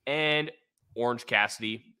 And Orange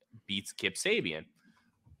Cassidy beats Kip Sabian.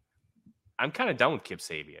 I'm kind of done with Kip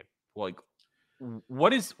Sabian. Like,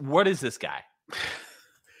 what is this guy?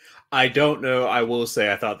 I don't know. I will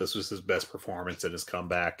say I thought this was his best performance in his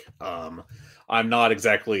comeback. I'm not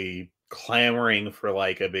exactly clamoring for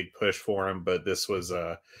like a big push for him, but this was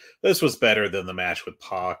better than the match with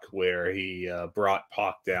Pac, where he brought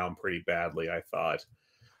Pac down pretty badly, I thought.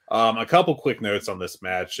 A couple quick notes on this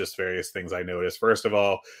match, just various things I noticed. First of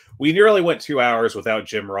all, we nearly went 2 hours without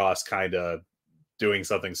Jim Ross kind of doing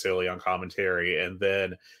something silly on commentary. And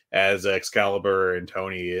then as Excalibur and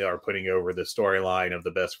Tony are putting over the storyline of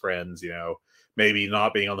the best friends, maybe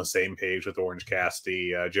not being on the same page with Orange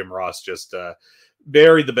Cassidy, Jim Ross just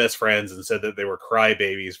buried the best friends and said that they were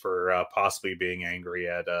crybabies for possibly being angry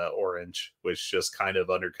at Orange, which just kind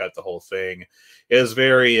of undercut the whole thing. It was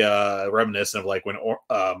very reminiscent of like when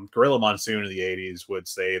Gorilla Monsoon in the 80s would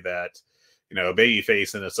say that, a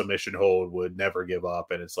babyface in a submission hold would never give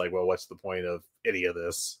up. And it's like, well, what's the point of any of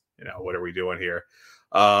this? What are we doing here?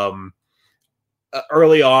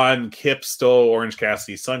 Early on, Kip stole Orange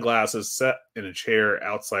Cassidy's sunglasses, sat in a chair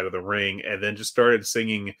outside of the ring, and then just started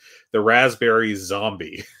singing the Raspberry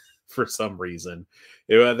Zombie for some reason.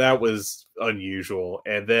 That was unusual.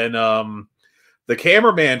 And then the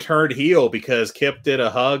cameraman turned heel because Kip did a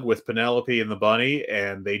hug with Penelope and the bunny,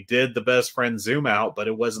 and they did the best friends zoom out, but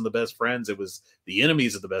it wasn't the best friends. It was the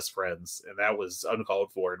enemies of the best friends, and that was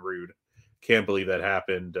uncalled for and rude. Can't believe that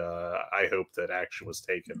happened. I hope that action was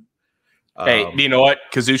taken. Hey, you know what?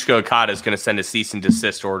 Kazuchika Okada is going to send a cease and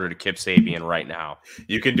desist order to Kip Sabian right now.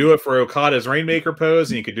 You can do it for Okada's Rainmaker pose,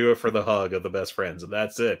 and you can do it for the hug of the best friends, and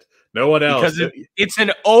that's it. No one else. Because it's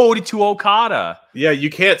an ode to Okada. Yeah, you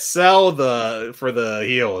can't sell for the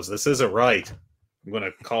heels. This isn't right. I'm going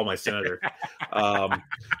to call my senator. But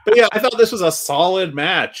yeah, I thought this was a solid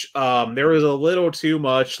match. There was a little too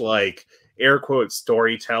much like air quote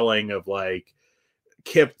storytelling of like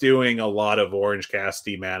kept doing a lot of Orange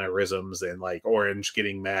Cassidy mannerisms and like Orange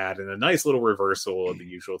getting mad and a nice little reversal of the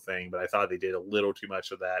usual thing. But I thought they did a little too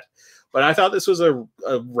much of that. But I thought this was a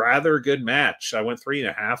rather good match. I went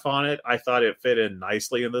 3.5 on it. I thought it fit in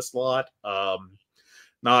nicely in this slot.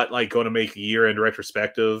 Not like going to make a year-end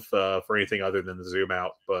retrospective for anything other than the zoom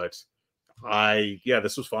out, but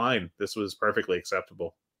this was fine. This was perfectly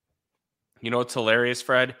acceptable. You know what's hilarious,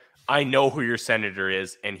 Fred? I know who your senator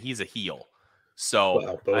is, and he's a heel. So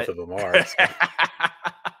well, both of them are. So.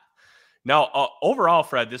 No, overall,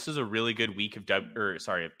 Fred, this is a really good week of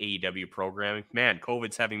AEW programming. Man,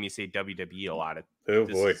 COVID's having me say WWE a lot. Oh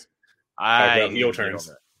boy, I heel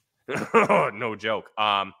turns. No joke.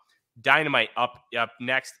 Dynamite up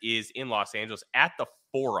next is in Los Angeles at the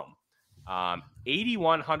Forum.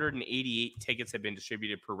 8,188 tickets have been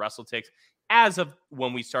distributed per WrestleTix as of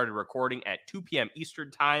when we started recording at 2 p.m. Eastern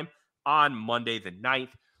time on Monday the 9th.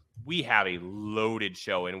 We have a loaded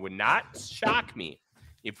show, and it would not shock me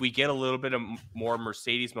if we get a little bit of more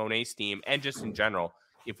Mercedes Moné steam, and just in general,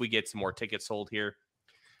 if we get some more tickets sold here.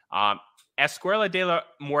 Escuela de la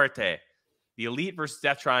Muerte, the Elite versus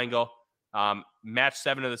Death Triangle, match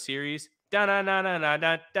 7 of the series. Give me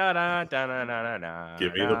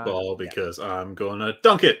the ball because I'm gonna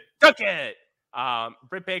dunk it. Dunk it.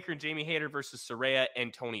 Britt Baker and Jamie Hayter versus Saraya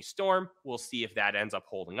and Toni Storm. We'll see if that ends up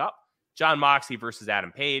holding up. John Moxley versus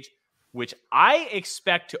Adam Page, which I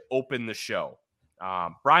expect to open the show.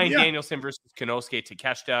 Bryan Danielson versus Konosuke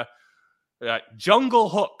Takeshita. Jungle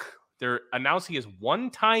Hook. They're announcing as one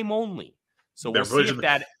time only. So we'll see if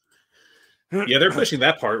that... Yeah, they're pushing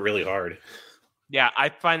that part really hard. Yeah, I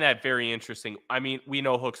find that very interesting. I mean, we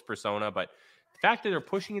know Hook's persona, but the fact that they're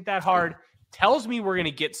pushing it that hard tells me we're going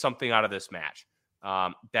to get something out of this match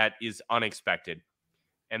that is unexpected.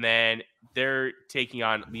 And then they're taking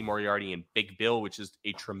on Lee Moriarty and Big Bill, which is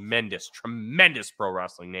a tremendous, tremendous pro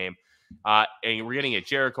wrestling name. And we're getting a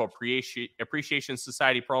Jericho Appreciation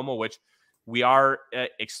Society promo, which we are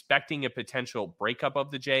expecting a potential breakup of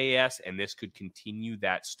the JAS, and this could continue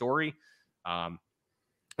that story. And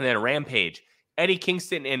then Rampage, Eddie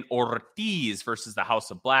Kingston and Ortiz versus the House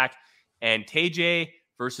of Black, and TJ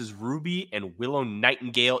versus Ruby and Willow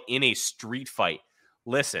Nightingale in a street fight.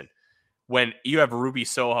 Listen, when you have Ruby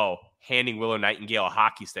Soho handing Willow Nightingale a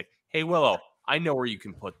hockey stick, hey, Willow, I know where you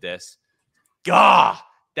can put this. Gah!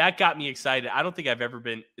 That got me excited. I don't think I've ever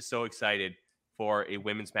been so excited for a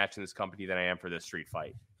women's match in this company than I am for this street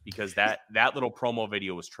fight, because that little promo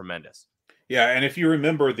video was tremendous. Yeah, and if you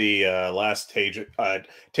remember the last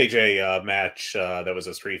TJ match that was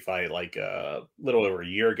a street fight like a little over a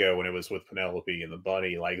year ago when it was with Penelope and the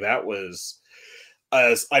Bunny, like that was...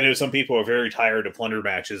 I know some people are very tired of plunder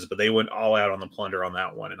matches, but they went all out on the plunder on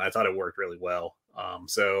that one, and I thought it worked really well.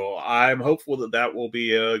 So I'm hopeful that will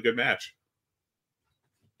be a good match.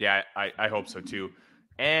 Yeah, I hope so too.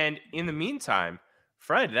 And in the meantime,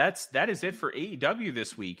 Fred, that is it for AEW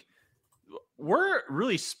this week. We're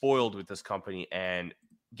really spoiled with this company and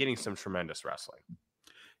getting some tremendous wrestling.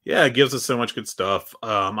 Yeah, it gives us so much good stuff.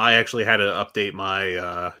 I actually had to update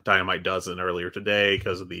my Dynamite Dozen earlier today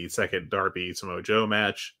because of the second Darby Samoa Joe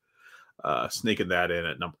match. Sneaking that in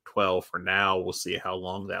at number 12 for now. We'll see how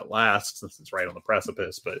long that lasts since it's right on the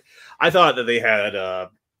precipice. But I thought that they had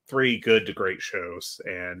 3 good to great shows.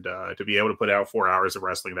 And to be able to put out 4 hours of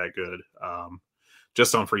wrestling that good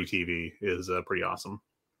just on free TV is pretty awesome.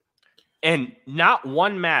 And not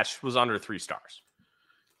one match was under 3 stars.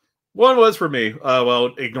 One was for me.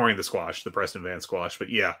 Well, ignoring the squash, the Preston Van squash, but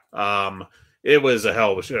yeah, it was a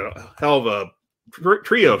hell of a show, hell of a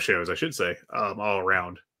trio of shows, I should say, all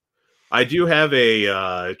around. I do have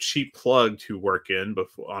a cheap plug to work in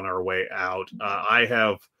before on our way out. I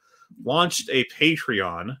have launched a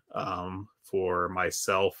Patreon for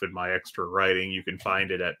myself and my extra writing. You can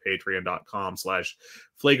find it at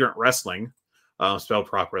patreon.com/flagrant wrestling, spelled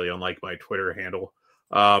properly, unlike my Twitter handle.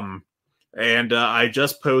 And I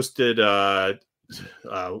just posted right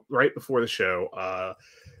before the show.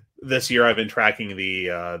 This year, I've been tracking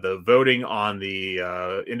the voting on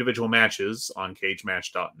the individual matches on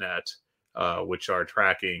cagematch.net, which are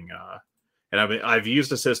tracking. And I've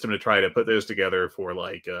used a system to try to put those together for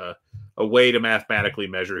like a way to mathematically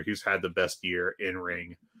measure who's had the best year in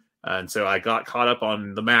ring. And so I got caught up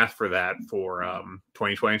on the math for that for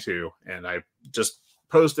 2022, and I just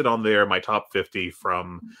posted on there my top 50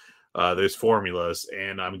 from those formulas,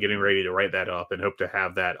 and I'm getting ready to write that up and hope to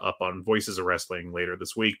have that up on Voices of Wrestling later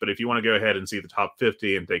this week. But if you want to go ahead and see the top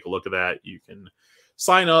 50 and take a look at that, you can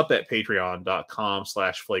sign up at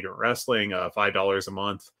patreon.com/flagrant wrestling, $5 a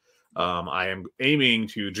month. I am aiming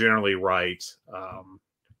to generally write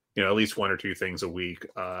at least one or two things a week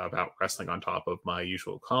about wrestling on top of my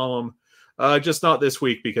usual column. Just not this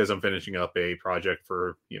week because I'm finishing up a project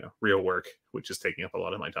for, real work, which is taking up a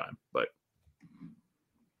lot of my time. But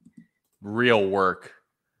real work.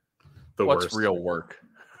 What's worst. Real work?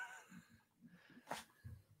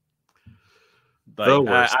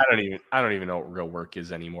 Like, I don't even know what real work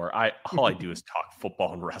is anymore. All I do is talk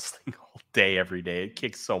football and wrestling all day, every day. It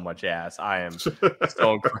kicks so much ass. I am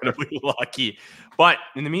so incredibly lucky. But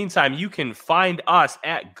in the meantime, you can find us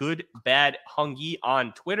at Good Bad Hungee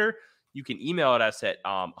on Twitter. You can email us at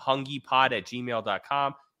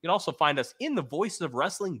hungeepod@gmail.com. You can also find us in the Voices of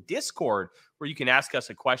Wrestling Discord, where you can ask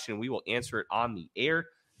us a question. We will answer it on the air.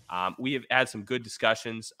 We have had some good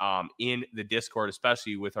discussions in the Discord,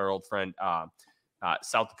 especially with our old friend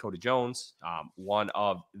South Dakota Jones, one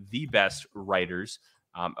of the best writers,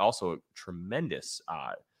 also a tremendous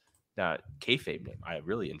kayfabe name. I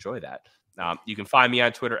really enjoy that. You can find me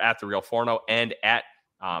on Twitter at The Real Forno and at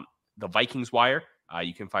The Vikings Wire.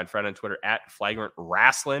 You can find Fred on Twitter at Flagrant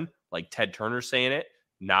Wrestling, like Ted Turner saying it,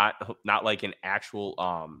 not like an actual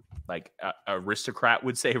aristocrat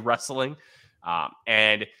would say wrestling.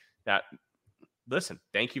 And listen,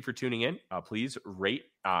 thank you for tuning in. Please rate,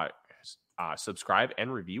 subscribe,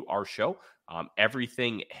 and review our show.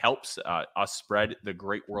 Everything helps us spread the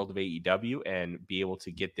great world of AEW and be able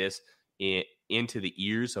to get this into the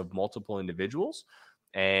ears of multiple individuals.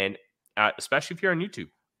 And especially if you're on YouTube,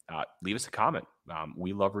 leave us a comment.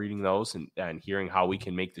 We love reading those and hearing how we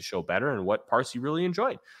can make the show better and what parts you really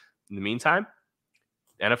enjoyed. In the meantime,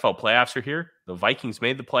 NFL playoffs are here. The Vikings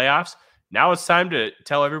made the playoffs. Now it's time to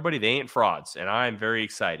tell everybody they ain't frauds, and I'm very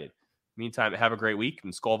excited. Meantime, have a great week,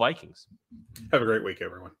 and Skol Vikings. Have a great week,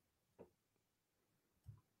 everyone.